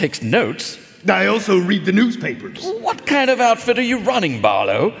dog who takes notes? I also read the newspapers. What kind of outfit are you running,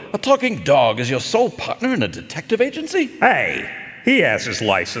 Barlow? A talking dog is your sole partner in a detective agency? Hey, he has his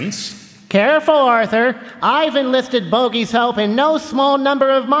license. Careful, Arthur. I've enlisted Bogey's help in no small number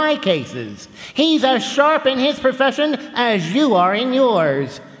of my cases. He's as sharp in his profession as you are in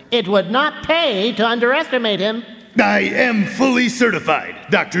yours. It would not pay to underestimate him. I am fully certified,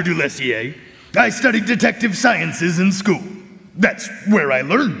 Dr. Delessier. I studied detective sciences in school. That's where I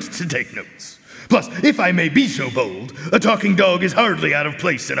learned to take notes. Plus, if I may be so bold, a talking dog is hardly out of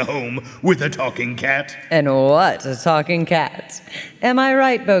place in a home with a talking cat. And what a talking cat. Am I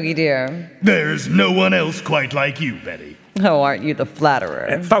right, Bogey dear? There's no one else quite like you, Betty. Oh, aren't you the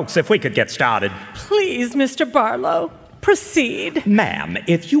flatterer? Folks, if we could get started. Please, Mr. Barlow, proceed. Ma'am,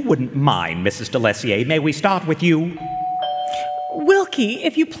 if you wouldn't mind, Mrs. Delessier, may we start with you? Wilkie,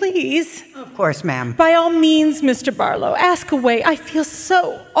 if you please. Of course, ma'am. By all means, Mr. Barlow, ask away. I feel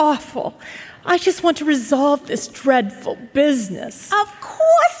so awful. I just want to resolve this dreadful business. Of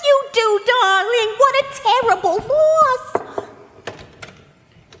course you do, darling. What a terrible loss.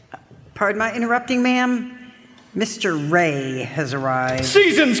 Pardon my interrupting, ma'am. Mr. Ray has arrived.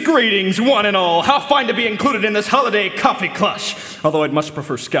 Season's greetings, one and all. How fine to be included in this holiday coffee clutch. Although I'd much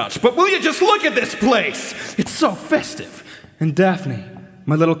prefer scotch. But will you just look at this place? It's so festive. And Daphne,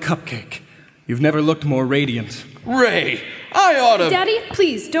 my little cupcake, you've never looked more radiant. Ray, I ought to... Daddy,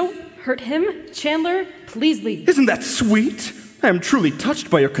 please, don't hurt him. Chandler, please leave. Isn't that sweet? I am truly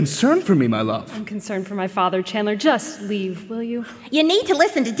touched by your concern for me, my love. I'm concerned for my father. Chandler, just leave, will you? You need to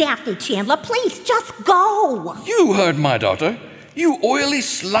listen to Daphne, Chandler. Please, just go. You heard my daughter. You oily,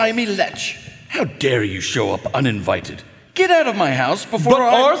 slimy lech. How dare you show up uninvited? Get out of my house before But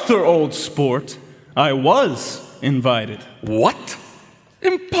Arthur, old sport, I was invited. What?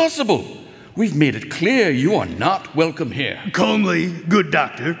 Impossible. We've made it clear you are not welcome here. Calmly, good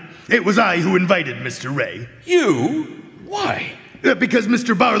doctor. It was I who invited Mr. Ray. You? Why? Because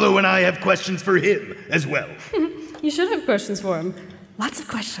Mr. Barlow and I have questions for him as well. You should have questions for him. Lots of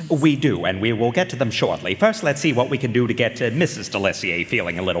questions. We do, and we will get to them shortly. First, let's see what we can do to get Mrs. Delessier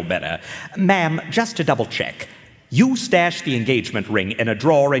feeling a little better. Ma'am, just to double check, you stashed the engagement ring in a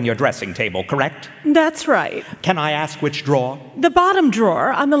drawer in your dressing table, correct? That's right. Can I ask which drawer? The bottom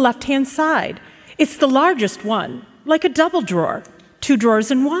drawer on the left-hand side. It's the largest one, like a double drawer. 2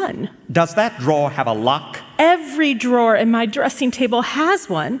 drawers in one. Does that drawer have a lock? Every drawer in my dressing table has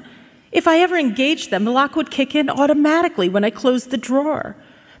one. If I ever engaged them, the lock would kick in automatically when I closed the drawer.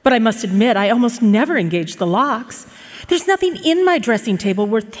 But I must admit, I almost never engage the locks. There's nothing in my dressing table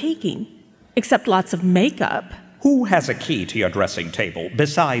worth taking, except lots of makeup. Who has a key to your dressing table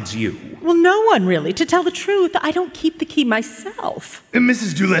besides you? Well, no one really. To tell the truth, I don't keep the key myself.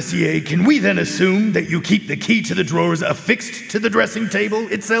 Mrs. Dulessier, can we then assume that you keep the key to the drawers affixed to the dressing table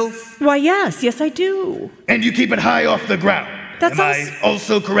itself? Why, yes, I do. And you keep it high off the ground. Am I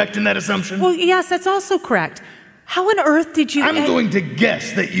also correct in that assumption? Well, yes, that's also correct. How on earth did you... I'm going to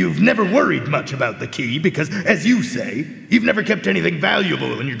guess that you've never worried much about the key because, as you say, you've never kept anything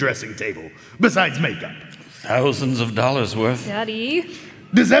valuable in your dressing table, besides makeup. Thousands of dollars worth. Daddy?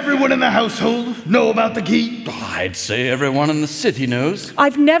 Does everyone in the household know about the key? I'd say everyone in the city knows.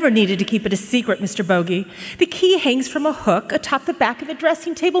 I've never needed to keep it a secret, Mr. Bogey. The key hangs from a hook atop the back of the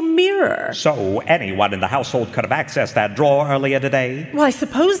dressing table mirror. So anyone in the household could have accessed that drawer earlier today? Well, I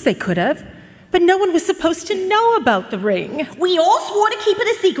suppose they could have. But no one was supposed to know about the ring. We all swore to keep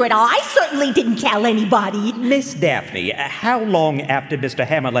it a secret. I certainly didn't tell anybody. Miss Daphne, how long after Mr.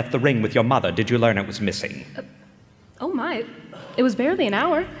 Hammer left the ring with your mother did you learn it was missing? Oh my, it was barely an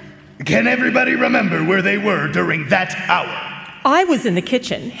hour. Can everybody remember where they were during that hour? I was in the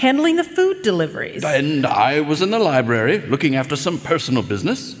kitchen, handling the food deliveries. And I was in the library, looking after some personal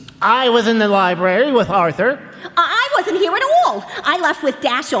business. I was in the library with Arthur. I wasn't here at all. I left with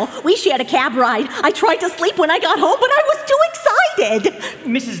Dashiell. We shared a cab ride. I tried to sleep when I got home, but I was too excited.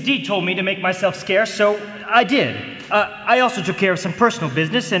 Mrs. D told me to make myself scarce, so I did. I also took care of some personal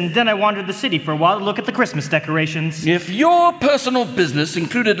business, and then I wandered the city for a while to look at the Christmas decorations. If your personal business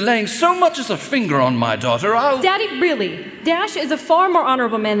included laying so much as a finger on my daughter, I'll... Daddy, really, Dash is a far more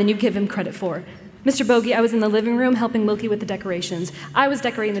honorable man than you give him credit for. Mr. Bogey, I was in the living room helping Wilkie with the decorations. I was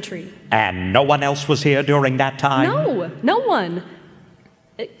decorating the tree. And no one else was here during that time? No one.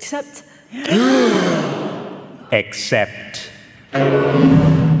 Except... Except...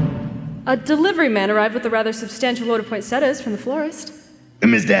 A delivery man arrived with a rather substantial load of poinsettias from the florist.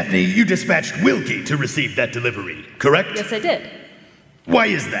 Miss Daphne, you dispatched Wilkie to receive that delivery, correct? Yes, I did. Why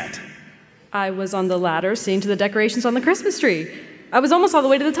is that? I was on the ladder seeing to the decorations on the Christmas tree. I was almost all the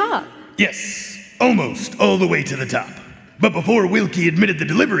way to the top. Yes, almost all the way to the top. But before Wilkie admitted the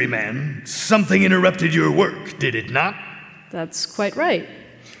delivery man, something interrupted your work, did it not? That's quite right.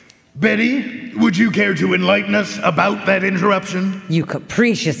 Betty, would you care to enlighten us about that interruption? You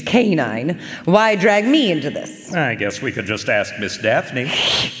capricious canine. Why drag me into this? I guess we could just ask Miss Daphne.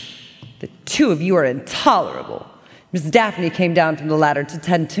 The two of you are intolerable. Miss Daphne came down from the ladder to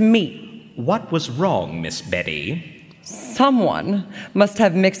tend to me. What was wrong, Miss Betty? Someone must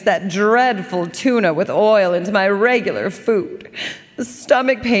have mixed that dreadful tuna with oil into my regular food. The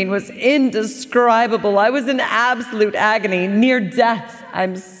stomach pain was indescribable. I was in absolute agony, near death.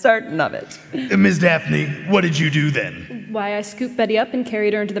 I'm certain of it. Miss Daphne, what did you do then? Why, I scooped Betty up and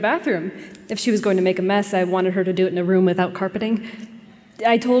carried her into the bathroom. If she was going to make a mess, I wanted her to do it in a room without carpeting.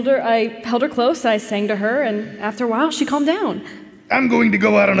 I told her, I held her close, I sang to her, and after a while, she calmed down. I'm going to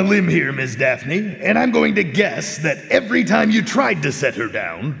go out on a limb here, Miss Daphne, and I'm going to guess that every time you tried to set her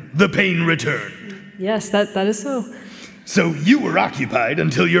down, the pain returned. Yes, that is so. So you were occupied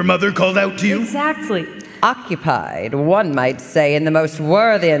until your mother called out to you? Exactly. Occupied, one might say, in the most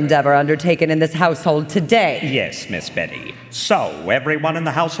worthy endeavor undertaken in this household today. Yes, Miss Betty. So, everyone in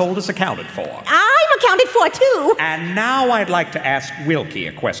the household is accounted for. I'm accounted for, too. And now I'd like to ask Wilkie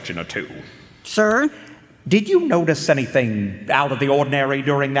a question or two. Sir? Did you notice anything out of the ordinary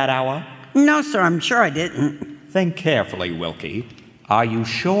during that hour? No, sir, I'm sure I didn't. Think carefully, Wilkie. Are you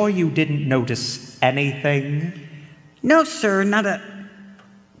sure you didn't notice anything? No, sir, not a...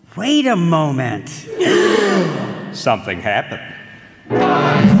 Wait a moment. Something happened.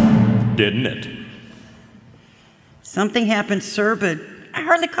 Didn't it? Something happened, sir, but I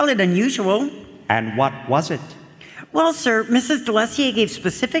hardly call it unusual. And what was it? Well, sir, Mrs. Dulessier gave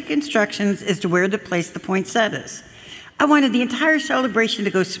specific instructions as to where to place the poinsettias. I wanted the entire celebration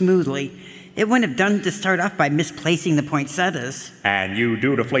to go smoothly. It wouldn't have done to start off by misplacing the poinsettias. And you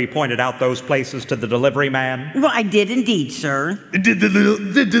dutifully pointed out those places to the delivery man? Well, I did indeed, sir. Did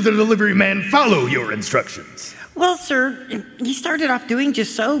the delivery man follow your instructions? Well, sir, he started off doing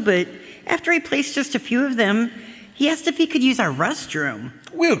just so, but after he placed just a few of them, he asked if he could use our restroom.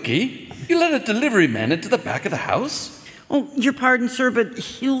 Wilkie, you let a delivery man into the back of the house? Oh, your pardon, sir, but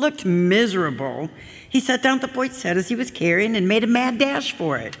he looked miserable. He set down the poinsettias he was carrying and made a mad dash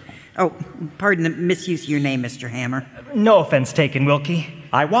for it. Oh, pardon the misuse of your name, Mr. Hammer. No offense taken, Wilkie.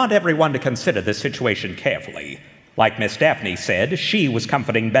 I want everyone to consider this situation carefully. Like Miss Daphne said, she was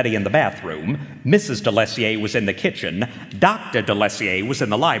comforting Betty in the bathroom, Mrs. Delessier was in the kitchen, Dr. Delessier was in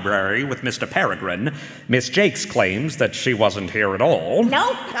the library with Mr. Peregrine. Miss Jakes claims that she wasn't here at all. No,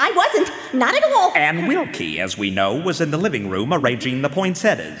 I wasn't. Not at all. And Wilkie, as we know, was in the living room arranging the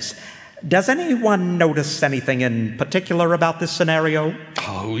poinsettias. Does anyone notice anything in particular about this scenario?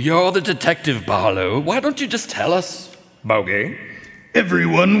 Oh, you're the detective, Barlow. Why don't you just tell us? Bogey?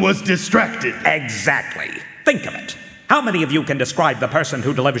 Everyone was distracted. Exactly. Think of it. How many of you can describe the person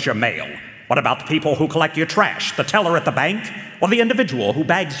who delivers your mail? What about the people who collect your trash, the teller at the bank, or the individual who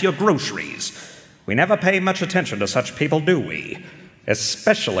bags your groceries? We never pay much attention to such people, do we?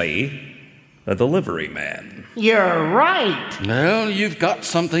 Especially the delivery man. You're right. Well, you've got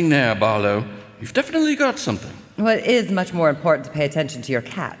something there, Barlow. You've definitely got something. Well, it is much more important to pay attention to your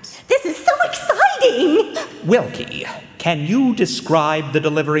cat. This is so exciting! Wilkie, can you describe the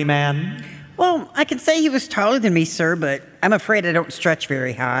delivery man? Well, I could say he was taller than me, sir, but I'm afraid I don't stretch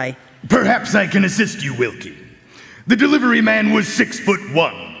very high. Perhaps I can assist you, Wilkie. The delivery man was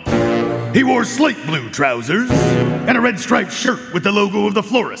 6'1". He wore slate blue trousers and a red striped shirt with the logo of the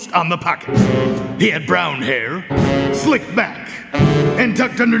florist on the pocket. He had brown hair, slicked back, and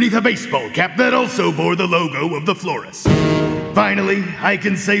tucked underneath a baseball cap that also bore the logo of the florist. Finally, I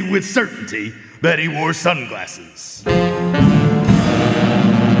can say with certainty that he wore sunglasses.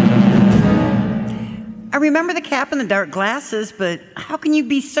 I remember the cap and the dark glasses, but how can you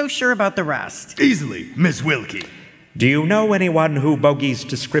be so sure about the rest? Easily, Miss Wilkie. Do you know anyone who Bogey's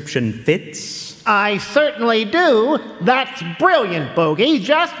description fits? I certainly do. That's brilliant, Bogey.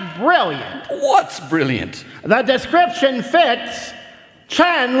 Just brilliant. What's brilliant? The description fits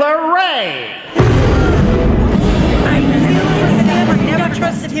Chandler Ray. I never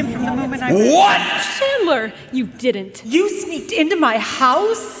trusted him from the moment I... What? Chandler, you didn't. You sneaked into my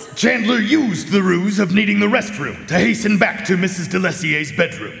house? Chandler used the ruse of needing the restroom to hasten back to Mrs. Delessier's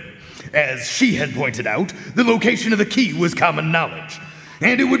bedroom. As she had pointed out, the location of the key was common knowledge,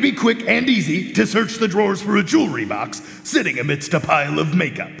 and it would be quick and easy to search the drawers for a jewelry box sitting amidst a pile of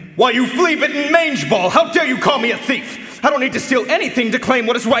makeup. Why, you flea-bitten mange-ball! How dare you call me a thief? I don't need to steal anything to claim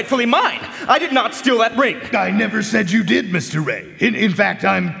what is rightfully mine. I did not steal that ring. I never said you did, Mr. Ray. In fact,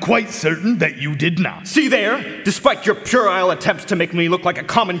 I'm quite certain that you did not. See there? Despite your puerile attempts to make me look like a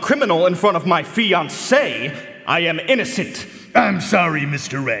common criminal in front of my fiancée, I am innocent. I'm sorry,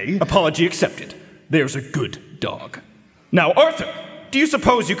 Mr. Ray. Apology accepted. There's a good dog. Now, Arthur, do you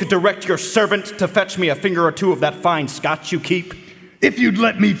suppose you could direct your servant to fetch me a finger or two of that fine scotch you keep? If you'd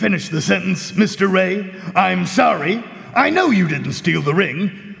let me finish the sentence, Mr. Ray, I'm sorry. I know you didn't steal the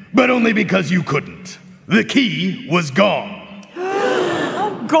ring, but only because you couldn't. The key was gone.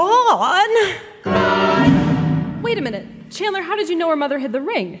 Gone? Wait a minute. Chandler, how did you know her mother hid the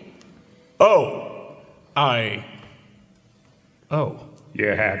ring? Oh. You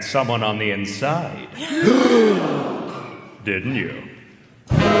had someone on the inside. Didn't you?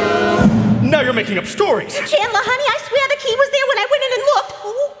 Now you're making up stories. Chandler, honey, I swear the key was there when I went in and looked.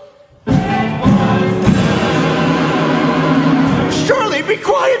 Shirley, be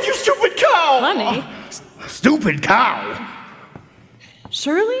quiet, you stupid cow! Honey? Stupid cow!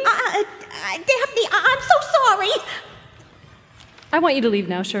 Shirley? Daphne, I'm so sorry. I want you to leave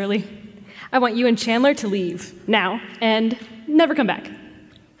now, Shirley. I want you and Chandler to leave now and never come back.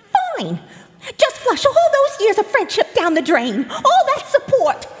 Fine. Just flush all those years of friendship down the drain. All that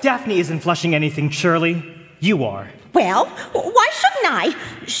support. Daphne isn't flushing anything, Shirley. You are. Well, why shouldn't I?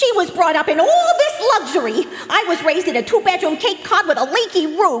 She was brought up in all this luxury. I was raised in a 2-bedroom Cape Cod with a leaky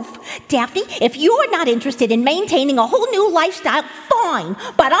roof. Daphne, if you're not interested in maintaining a whole new lifestyle, fine.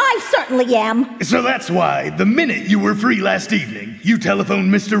 But I certainly am. So that's why, the minute you were free last evening, you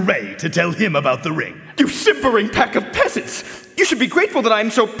telephoned Mr. Ray to tell him about the ring. You simpering pack of peasants! You should be grateful that I am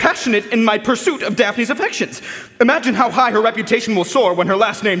so passionate in my pursuit of Daphne's affections. Imagine how high her reputation will soar when her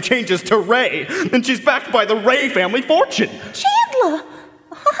last name changes to Ray, and she's backed by the Ray family fortune. Chandler!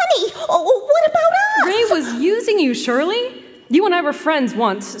 Honey, what about us? Ray was using you, Shirley. You and I were friends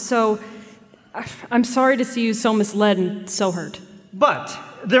once, so I'm sorry to see you so misled and so hurt. But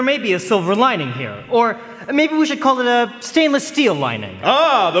there may be a silver lining here, or maybe we should call it a stainless steel lining.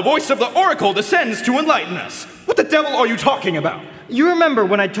 Ah, the voice of the Oracle descends to enlighten us. What the devil are you talking about? You remember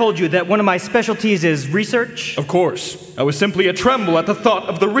when I told you that one of my specialties is research? Of course. I was simply a tremble at the thought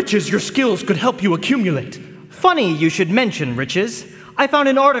of the riches your skills could help you accumulate. Funny you should mention riches. I found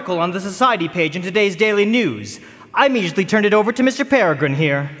an article on the Society page in today's Daily News. I immediately turned it over to Mr. Peregrine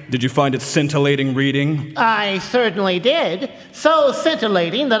here. Did you find it scintillating reading? I certainly did. So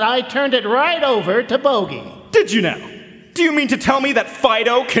scintillating that I turned it right over to Bogey. Did you now? Do you mean to tell me that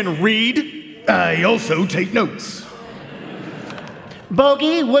Fido can read? I also take notes.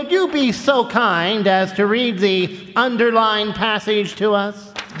 Bogey, would you be so kind as to read the underlined passage to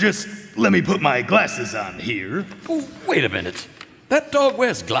us? Just let me put my glasses on here. Oh, wait a minute. That dog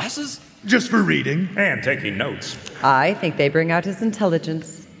wears glasses? Just for reading. And taking notes. I think they bring out his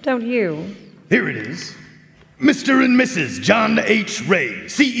intelligence. Don't you? Here it is. Mr. and Mrs. John H. Ray,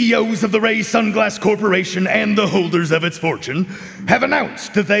 CEOs of the Ray Sunglass Corporation and the holders of its fortune, have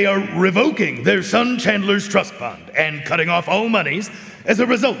announced that they are revoking their son Chandler's trust fund and cutting off all monies as a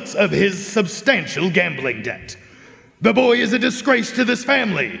result of his substantial gambling debt. The boy is a disgrace to this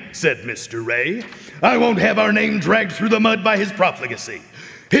family, said Mr. Ray. I won't have our name dragged through the mud by his profligacy.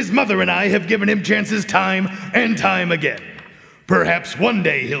 His mother and I have given him chances time and time again. Perhaps one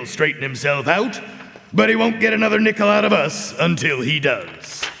day he'll straighten himself out, but he won't get another nickel out of us until he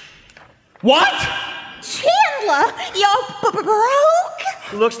does. What? Chandler, you're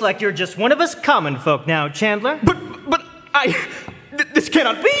broke? Looks like you're just one of us common folk now, Chandler. But this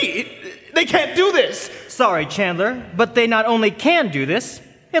cannot be. They can't do this. Sorry, Chandler, but they not only can do this,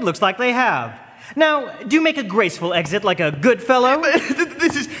 it looks like they have. Now, do make a graceful exit like a good fellow.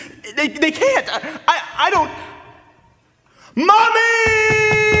 This is... They can't. I don't... Mommy!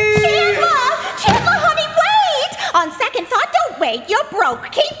 Chandler, honey, wait! On second thought, don't wait. You're broke.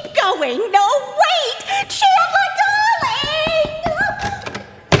 Keep going. No, wait! Chandler,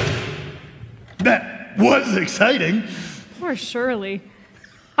 darling! That was exciting. Poor Shirley.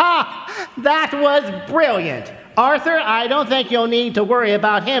 That was brilliant. Arthur, I don't think you'll need to worry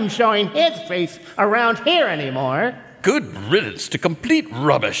about him showing his face around here anymore. Good riddance to complete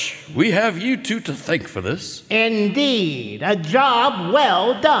rubbish. We have you two to thank for this. Indeed. A job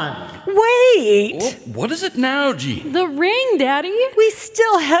well done. Wait! Oh, what is it now, Jean? The ring, Daddy. We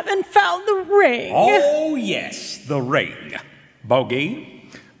still haven't found the ring. Oh, yes, the ring. Bogey?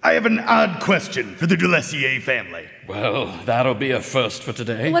 I have an odd question for the Dulessier family. Well, that'll be a first for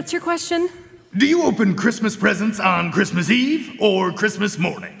today. What's your question? Do you open Christmas presents on Christmas Eve or Christmas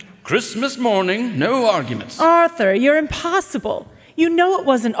morning? Christmas morning, no arguments. Arthur, you're impossible. You know it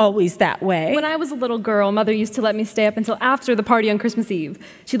wasn't always that way. When I was a little girl, Mother used to let me stay up until after the party on Christmas Eve.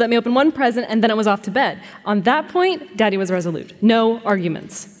 She'd let me open one present, and then it was off to bed. On that point, Daddy was resolute. No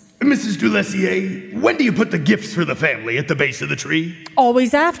arguments. Mrs. Dulessier, when do you put the gifts for the family at the base of the tree?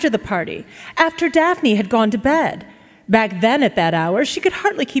 Always after the party, after Daphne had gone to bed. Back then, at that hour, she could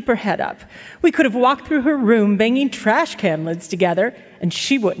hardly keep her head up. We could have walked through her room banging trash can lids together, and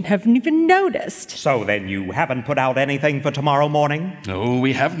she wouldn't have even noticed. So then you haven't put out anything for tomorrow morning? No,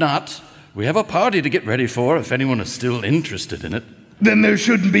 we have not. We have a party to get ready for if anyone is still interested in it. Then there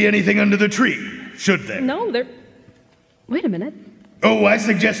shouldn't be anything under the tree, should there? No, there... Wait a minute. Oh, I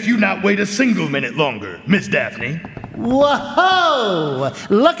suggest you not wait a single minute longer, Miss Daphne. Whoa!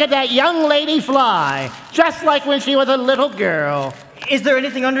 Look at that young lady fly, just like when she was a little girl. Is there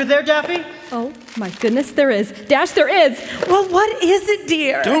anything under there, Daffy? Oh, my goodness, there is. Dash, there is. Well, what is it,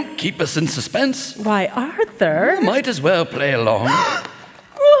 dear? Don't keep us in suspense. Why, Arthur? Might as well play along.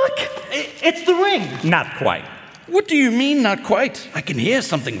 Look! It's the ring. Not quite. What do you mean, not quite? I can hear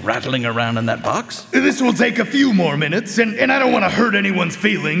something rattling around in that box. This will take a few more minutes, and I don't want to hurt anyone's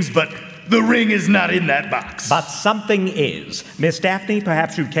feelings, but the ring is not in that box. But something is. Miss Daphne,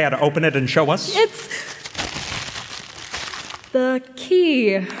 perhaps you'd care to open it and show us? It's... the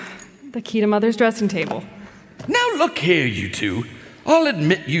key. The key to Mother's dressing table. Now look here, you two. I'll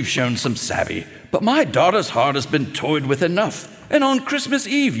admit you've shown some savvy, but my daughter's heart has been toyed with enough, and on Christmas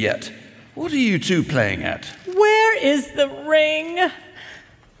Eve yet. What are you two playing at? Where is the ring?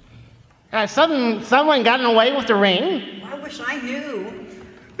 Someone gotten away with the ring? I wish I knew.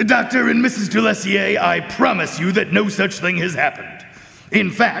 Dr. and Mrs. Dulessier, I promise you that no such thing has happened.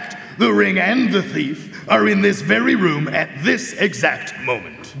 In fact, the ring and the thief are in this very room at this exact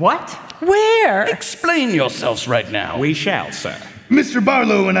moment. What? Where? Explain yourselves right now. We shall, sir. Mr.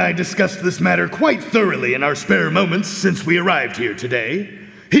 Barlow and I discussed this matter quite thoroughly in our spare moments since we arrived here today.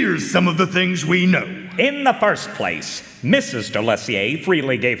 Here's some of the things we know. In the first place, Mrs. Dulessier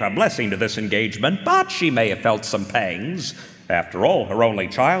freely gave her blessing to this engagement, but she may have felt some pangs. After all, her only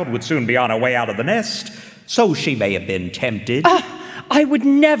child would soon be on her way out of the nest, so she may have been tempted. I would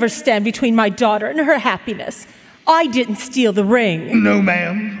never stand between my daughter and her happiness. I didn't steal the ring. No,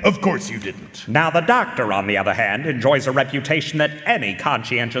 ma'am. Of course you didn't. Now, the doctor, on the other hand, enjoys a reputation that any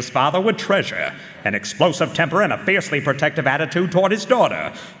conscientious father would treasure. An explosive temper and a fiercely protective attitude toward his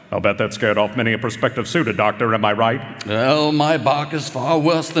daughter. I'll bet that scared off many a prospective suitor, doctor, am I right? Well, my bark is far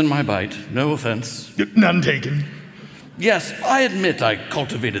worse than my bite. No offense. None taken. Yes, I admit I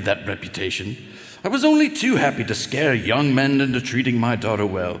cultivated that reputation. I was only too happy to scare young men into treating my daughter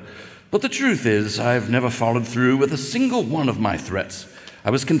well. But the truth is, I've never followed through with a single one of my threats. I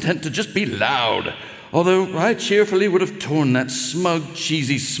was content to just be loud, although I cheerfully would have torn that smug,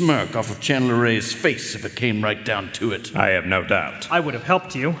 cheesy smirk off of Chandler Ray's face if it came right down to it. I have no doubt. I would have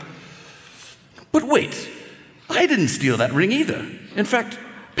helped you. But wait, I didn't steal that ring either. In fact,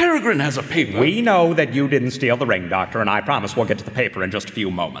 Peregrine has a paper. We know that you didn't steal the ring, Doctor, and I promise we'll get to the paper in just a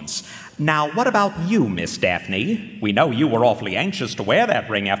few moments. Now, what about you, Miss Daphne? We know you were awfully anxious to wear that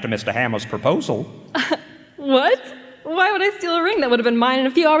ring after Mr. Hammer's proposal. What? Why would I steal a ring that would have been mine in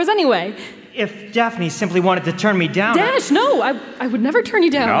a few hours anyway? If Daphne simply wanted to turn me down... Dash, no! I would never turn you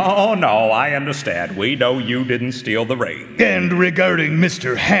down. No, I understand. We know you didn't steal the ring. And regarding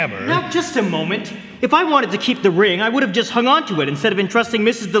Mr. Hammer... Now, just a moment. If I wanted to keep the ring, I would have just hung on to it instead of entrusting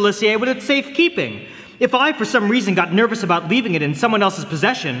Mrs. de Lissier with its safekeeping. If I, for some reason, got nervous about leaving it in someone else's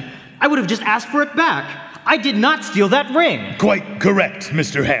possession, I would have just asked for it back. I did not steal that ring. Quite correct,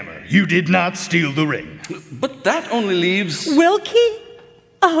 Mr. Hammer. You did not steal the ring. But that only leaves... Wilkie?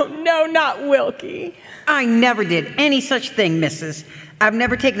 Oh, no, not Wilkie. I never did any such thing, Mrs. I've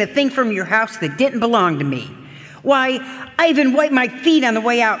never taken a thing from your house that didn't belong to me. Why, I even wipe my feet on the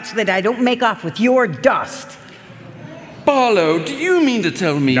way out so that I don't make off with your dust. Barlow, do you mean to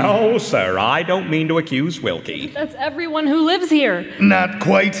tell me... No, sir, I don't mean to accuse Wilkie. That's everyone who lives here. Not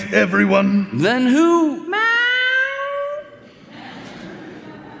quite everyone. Then who...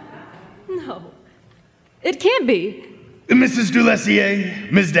 No. It can't be. Mrs. de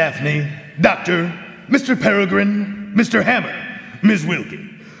Lissier, Ms. Daphne, Doctor, Mr. Peregrine, Mr. Hammer, Ms. Wilkie.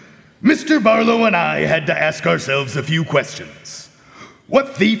 Mr. Barlow and I had to ask ourselves a few questions.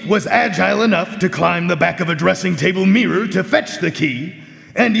 What thief was agile enough to climb the back of a dressing table mirror to fetch the key,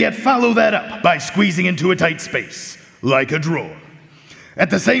 and yet follow that up by squeezing into a tight space, like a drawer?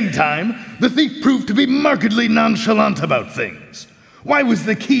 At the same time, the thief proved to be markedly nonchalant about things. Why was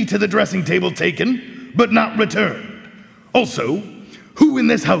the key to the dressing table taken, but not returned? Also, who in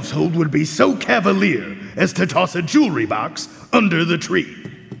this household would be so cavalier as to toss a jewelry box under the tree?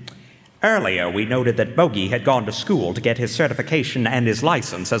 Earlier, we noted that Bogey had gone to school to get his certification and his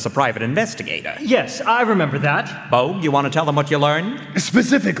license as a private investigator. Yes, I remember that. Bogue, you want to tell them what you learned?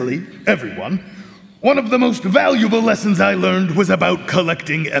 Specifically, everyone, one of the most valuable lessons I learned was about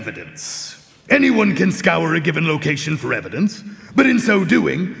collecting evidence. Anyone can scour a given location for evidence, but in so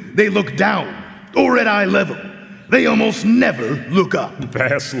doing, they look down or at eye level. They almost never look up.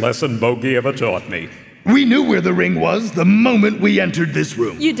 Best lesson Bogey ever taught me. We knew where the ring was the moment we entered this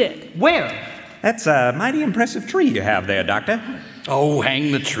room. You did. Where? That's a mighty impressive tree you have there, Doctor. Oh,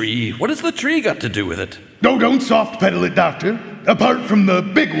 hang the tree. What has the tree got to do with it? No, don't soft pedal it, Doctor. Apart from the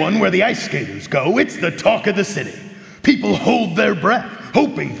big one where the ice skaters go, it's the talk of the city. People hold their breath,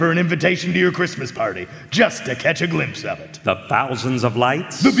 hoping for an invitation to your Christmas party, just to catch a glimpse of it. The thousands of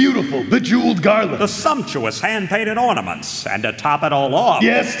lights. The beautiful, bejeweled garland. The sumptuous hand-painted ornaments. And to top it all off...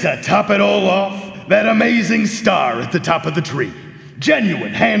 Yes, to top it all off, that amazing star at the top of the tree.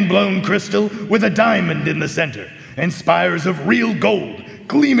 Genuine hand-blown crystal with a diamond in the center, and spires of real gold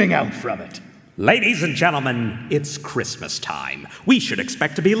gleaming out from it. Ladies and gentlemen, it's Christmas time. We should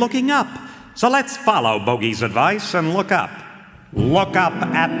expect to be looking up. So let's follow Bogey's advice and look up. Look up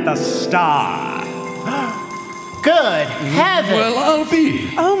at the star. Good heavens! Well, I'll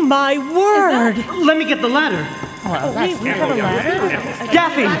be. Oh, my word. Let me get the ladder. We have a ladder?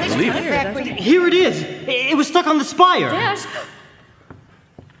 Daffy! Here it is. It was stuck on the spire. Dash!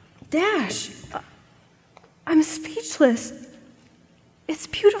 Dash! I'm speechless. It's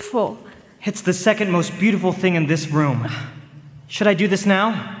beautiful. It's the second most beautiful thing in this room. Should I do this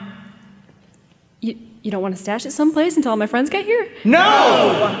now? You don't want to stash it someplace until all my friends get here?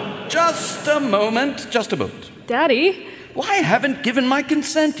 No! Just a moment. Daddy? Well, I haven't given my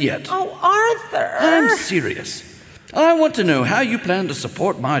consent yet. Oh, Arthur. I'm serious. I want to know how you plan to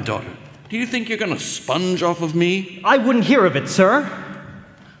support my daughter. Do you think you're going to sponge off of me? I wouldn't hear of it, sir.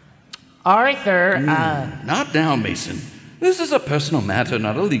 Arthur, Not now, Mason. This is a personal matter,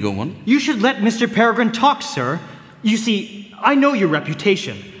 not a legal one. You should let Mr. Peregrine talk, sir. You see, I know your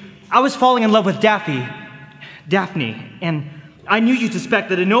reputation. I was falling in love with Daphne, and I knew you'd suspect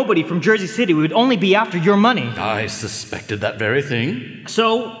that a nobody from Jersey City would only be after your money. I suspected that very thing.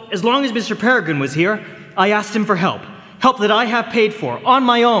 So, as long as Mr. Peregrine was here, I asked him for help. Help that I have paid for, on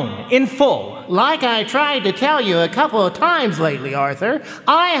my own, in full. like I tried to tell you a couple of times lately, Arthur,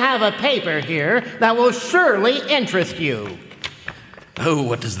 I have a paper here that will surely interest you. Oh,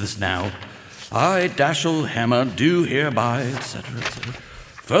 what is this now? I, Dashiell Hammer, do hereby, etc., etc.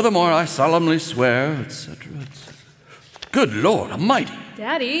 Furthermore, I solemnly swear, etc., etc. Good Lord Almighty.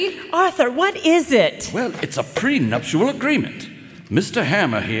 Daddy? Arthur, what is it? Well, it's a prenuptial agreement. Mr.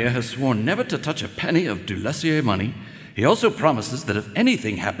 Hammer here has sworn never to touch a penny of Dulessier money. He also promises that if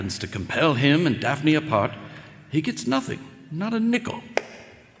anything happens to compel him and Daphne apart, he gets nothing, not a nickel.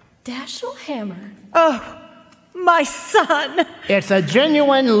 Dashiell Hammer. Oh, my son. It's a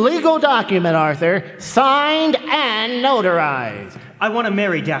genuine legal document, Arthur, signed and notarized. I want to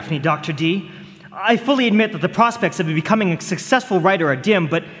marry Daphne, Dr. D. I fully admit that the prospects of becoming a successful writer are dim,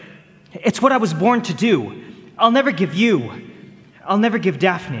 but it's what I was born to do. I'll never give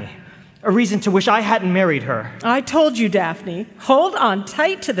Daphne a reason to wish I hadn't married her. I told you, Daphne. Hold on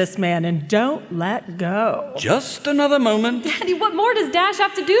tight to this man and don't let go. Just another moment. Daddy, what more does Dash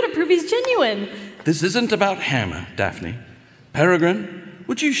have to do to prove he's genuine? This isn't about Hammer, Daphne. Peregrine,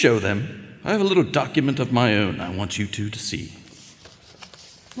 would you show them? I have a little document of my own I want you two to see.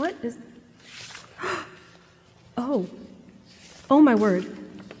 What is... Oh. Oh, my word.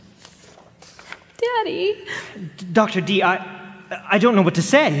 Daddy. Dr. D, I don't know what to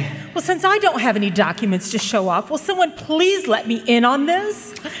say. Well, since I don't have any documents to show off, will someone please let me in on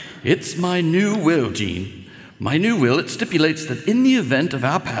this? It's my new will, Jean. My new will, it stipulates that in the event of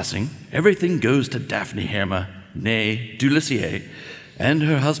our passing, everything goes to Daphne Hammer, née Dulessier, and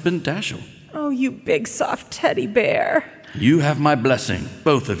her husband, Dashiell. Oh, you big soft teddy bear. You have my blessing,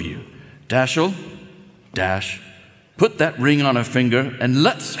 both of you. Dashiell, Dash, put that ring on her finger and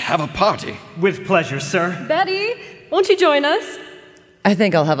let's have a party. With pleasure, sir. Betty, won't you join us? I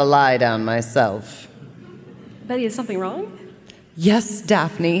think I'll have a lie down myself. Betty, is something wrong? Yes,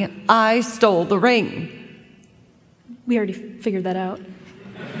 Daphne, I stole the ring. We already figured that out.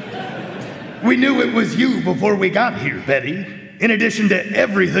 We knew it was you before we got here, Betty. In addition to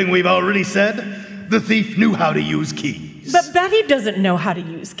everything we've already said, the thief knew how to use keys. But Betty doesn't know how to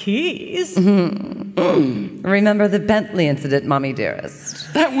use keys. Remember the Bentley incident, Mommy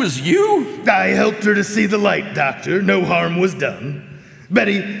dearest? That was you? I helped her to see the light, Doctor. No harm was done.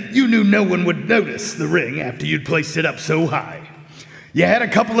 Betty, you knew no one would notice the ring after you'd placed it up so high. You had a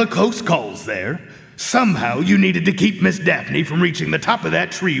couple of close calls there. Somehow you needed to keep Miss Daphne from reaching the top of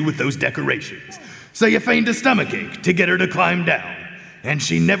that tree with those decorations. So you feigned a stomachache to get her to climb down. And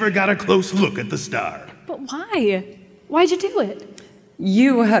she never got a close look at the star. But why? Why'd you do it?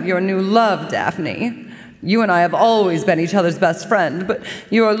 You have your new love, Daphne. You and I have always been each other's best friend, but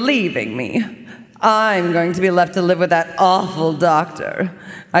you're leaving me. I'm going to be left to live with that awful doctor.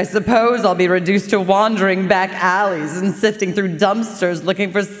 I suppose I'll be reduced to wandering back alleys and sifting through dumpsters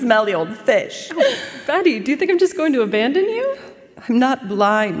looking for smelly old fish. Oh, Betty, do you think I'm just going to abandon you? I'm not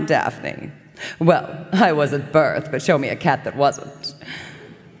blind, Daphne. Well, I was at birth, but show me a cat that wasn't.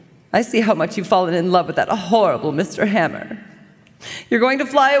 I see how much you've fallen in love with that horrible Mr. Hammer. You're going to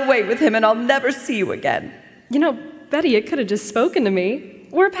fly away with him and I'll never see you again. You know, Betty, you could have just spoken to me.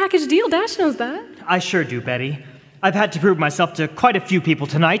 We're a package deal. Dash knows that. I sure do, Betty. I've had to prove myself to quite a few people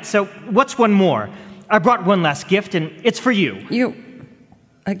tonight, so what's one more? I brought one last gift, and it's for you.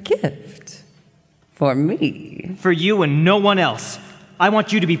 A gift? For me? For you and no one else. I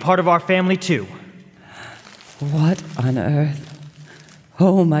want you to be part of our family, too. What on earth?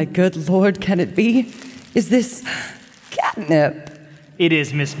 Oh, my good Lord, can it be? Is this catnip? It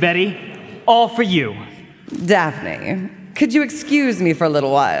is, Miss Betty. All for you. Daphne, could you excuse me for a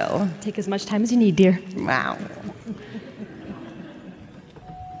little while? Take as much time as you need, dear. Wow.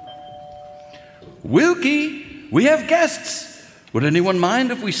 Wilkie, we have guests. Would anyone mind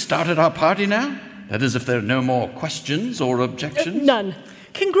if we started our party now? That is, if there are no more questions or objections? None.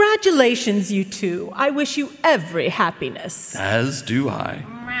 Congratulations, you two. I wish you every happiness. As do I.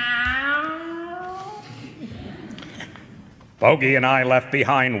 Bogey and I left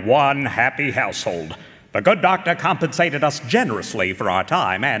behind one happy household. The good doctor compensated us generously for our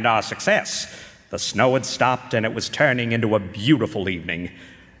time and our success. The snow had stopped and it was turning into a beautiful evening.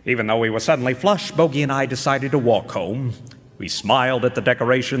 Even though we were suddenly flush, Bogey and I decided to walk home. We smiled at the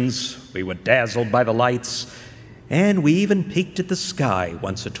decorations, we were dazzled by the lights, and we even peeked at the sky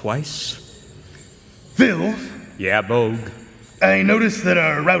once or twice. Phil? Yeah, Bogue? I noticed that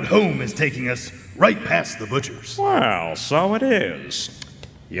our route home is taking us right past the butcher's. Well, so it is.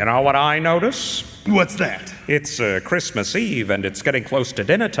 You know what I notice? What's that? It's Christmas Eve and it's getting close to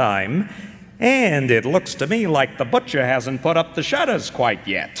dinner time, and it looks to me like the butcher hasn't put up the shutters quite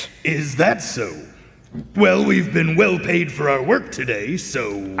yet. Is that so? Well, we've been well paid for our work today,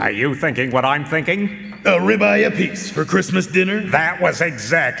 so... Are you thinking what I'm thinking? A ribeye apiece for Christmas dinner? That was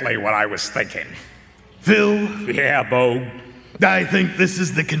exactly what I was thinking. Phil? Yeah, Bo? I think this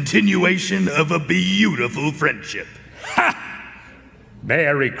is the continuation of a beautiful friendship. Ha!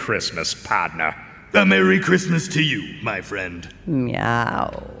 Merry Christmas, partner. A Merry Christmas to you, my friend.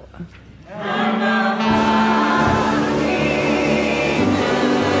 Meow.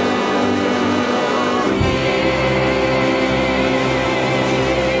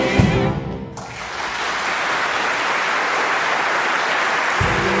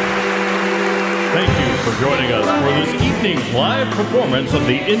 live performance of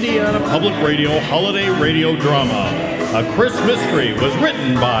the Indiana Public Radio holiday radio drama, A Christmas Mystery, was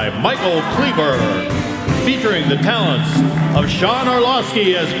written by Michael Kleberg, featuring the talents of Sean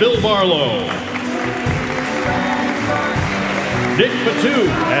Arlovsky as Bill Barlow, Dick Patu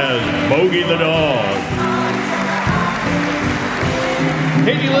as Bogey the dog,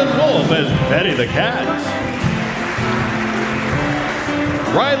 Katie Lynn Wolf as Betty the cat,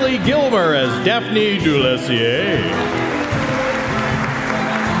 Riley Gilmer as Daphne Dulacier,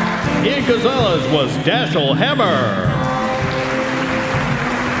 Ian Gonzalez was Dashiell Hammer,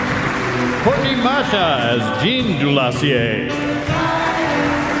 Courtney Masha as Jean Dulacier,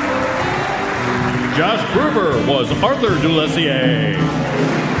 Josh Gruber was Arthur Dulacier,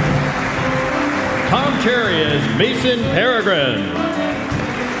 Tom Cherry as Mason Peregrine,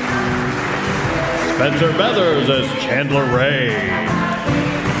 Spencer Beathers as Chandler Ray,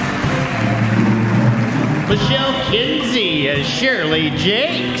 Michelle Kinsey as Shirley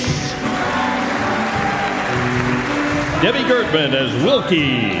Jakes, Debbie Gertman as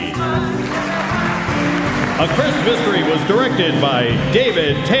Wilkie. A Christmas Mystery was directed by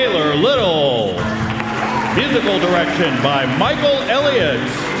David Taylor Little. Musical direction by Michael Elliott.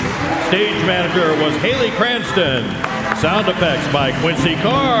 Stage manager was Haley Cranston. Sound effects by Quincy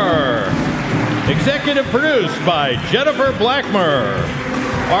Carr. Executive produced by Jennifer Blackmer.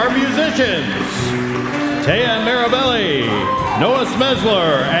 Our musicians: Taya Marabelli, Noah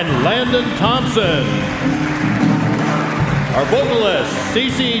Smesler, and Landon Thompson. Our vocalists: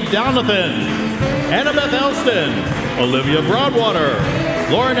 Cece Downathan, Annabeth Elston, Olivia Broadwater,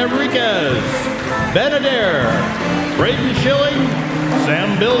 Lauren Enriquez, Ben Adair, Braden Schilling,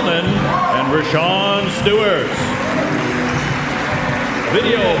 Sam Billman, and Rashawn Stewart.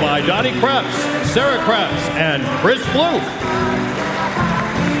 Video by Dottie Krebs, Sarah Krebs, and Chris Fluke.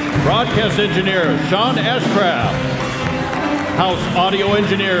 Broadcast engineer Sean Ashcraft. House audio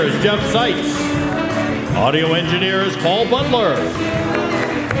engineers Jeff Seitz. Audio engineers Paul Butler.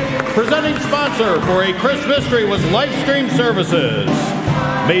 Presenting sponsor for A Christmas Mystery was Livestream Services.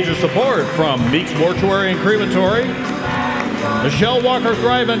 Major support from Meeks Mortuary and Crematory, Michelle Walker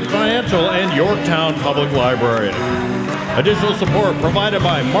Thrivent Financial, and Yorktown Public Library. Additional support provided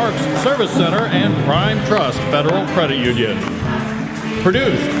by Mark's Service Center and Prime Trust Federal Credit Union.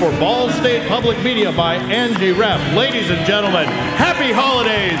 Produced for Ball State Public Media by Angie Rapp. Ladies and gentlemen, happy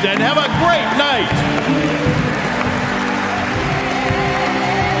holidays and have a great night!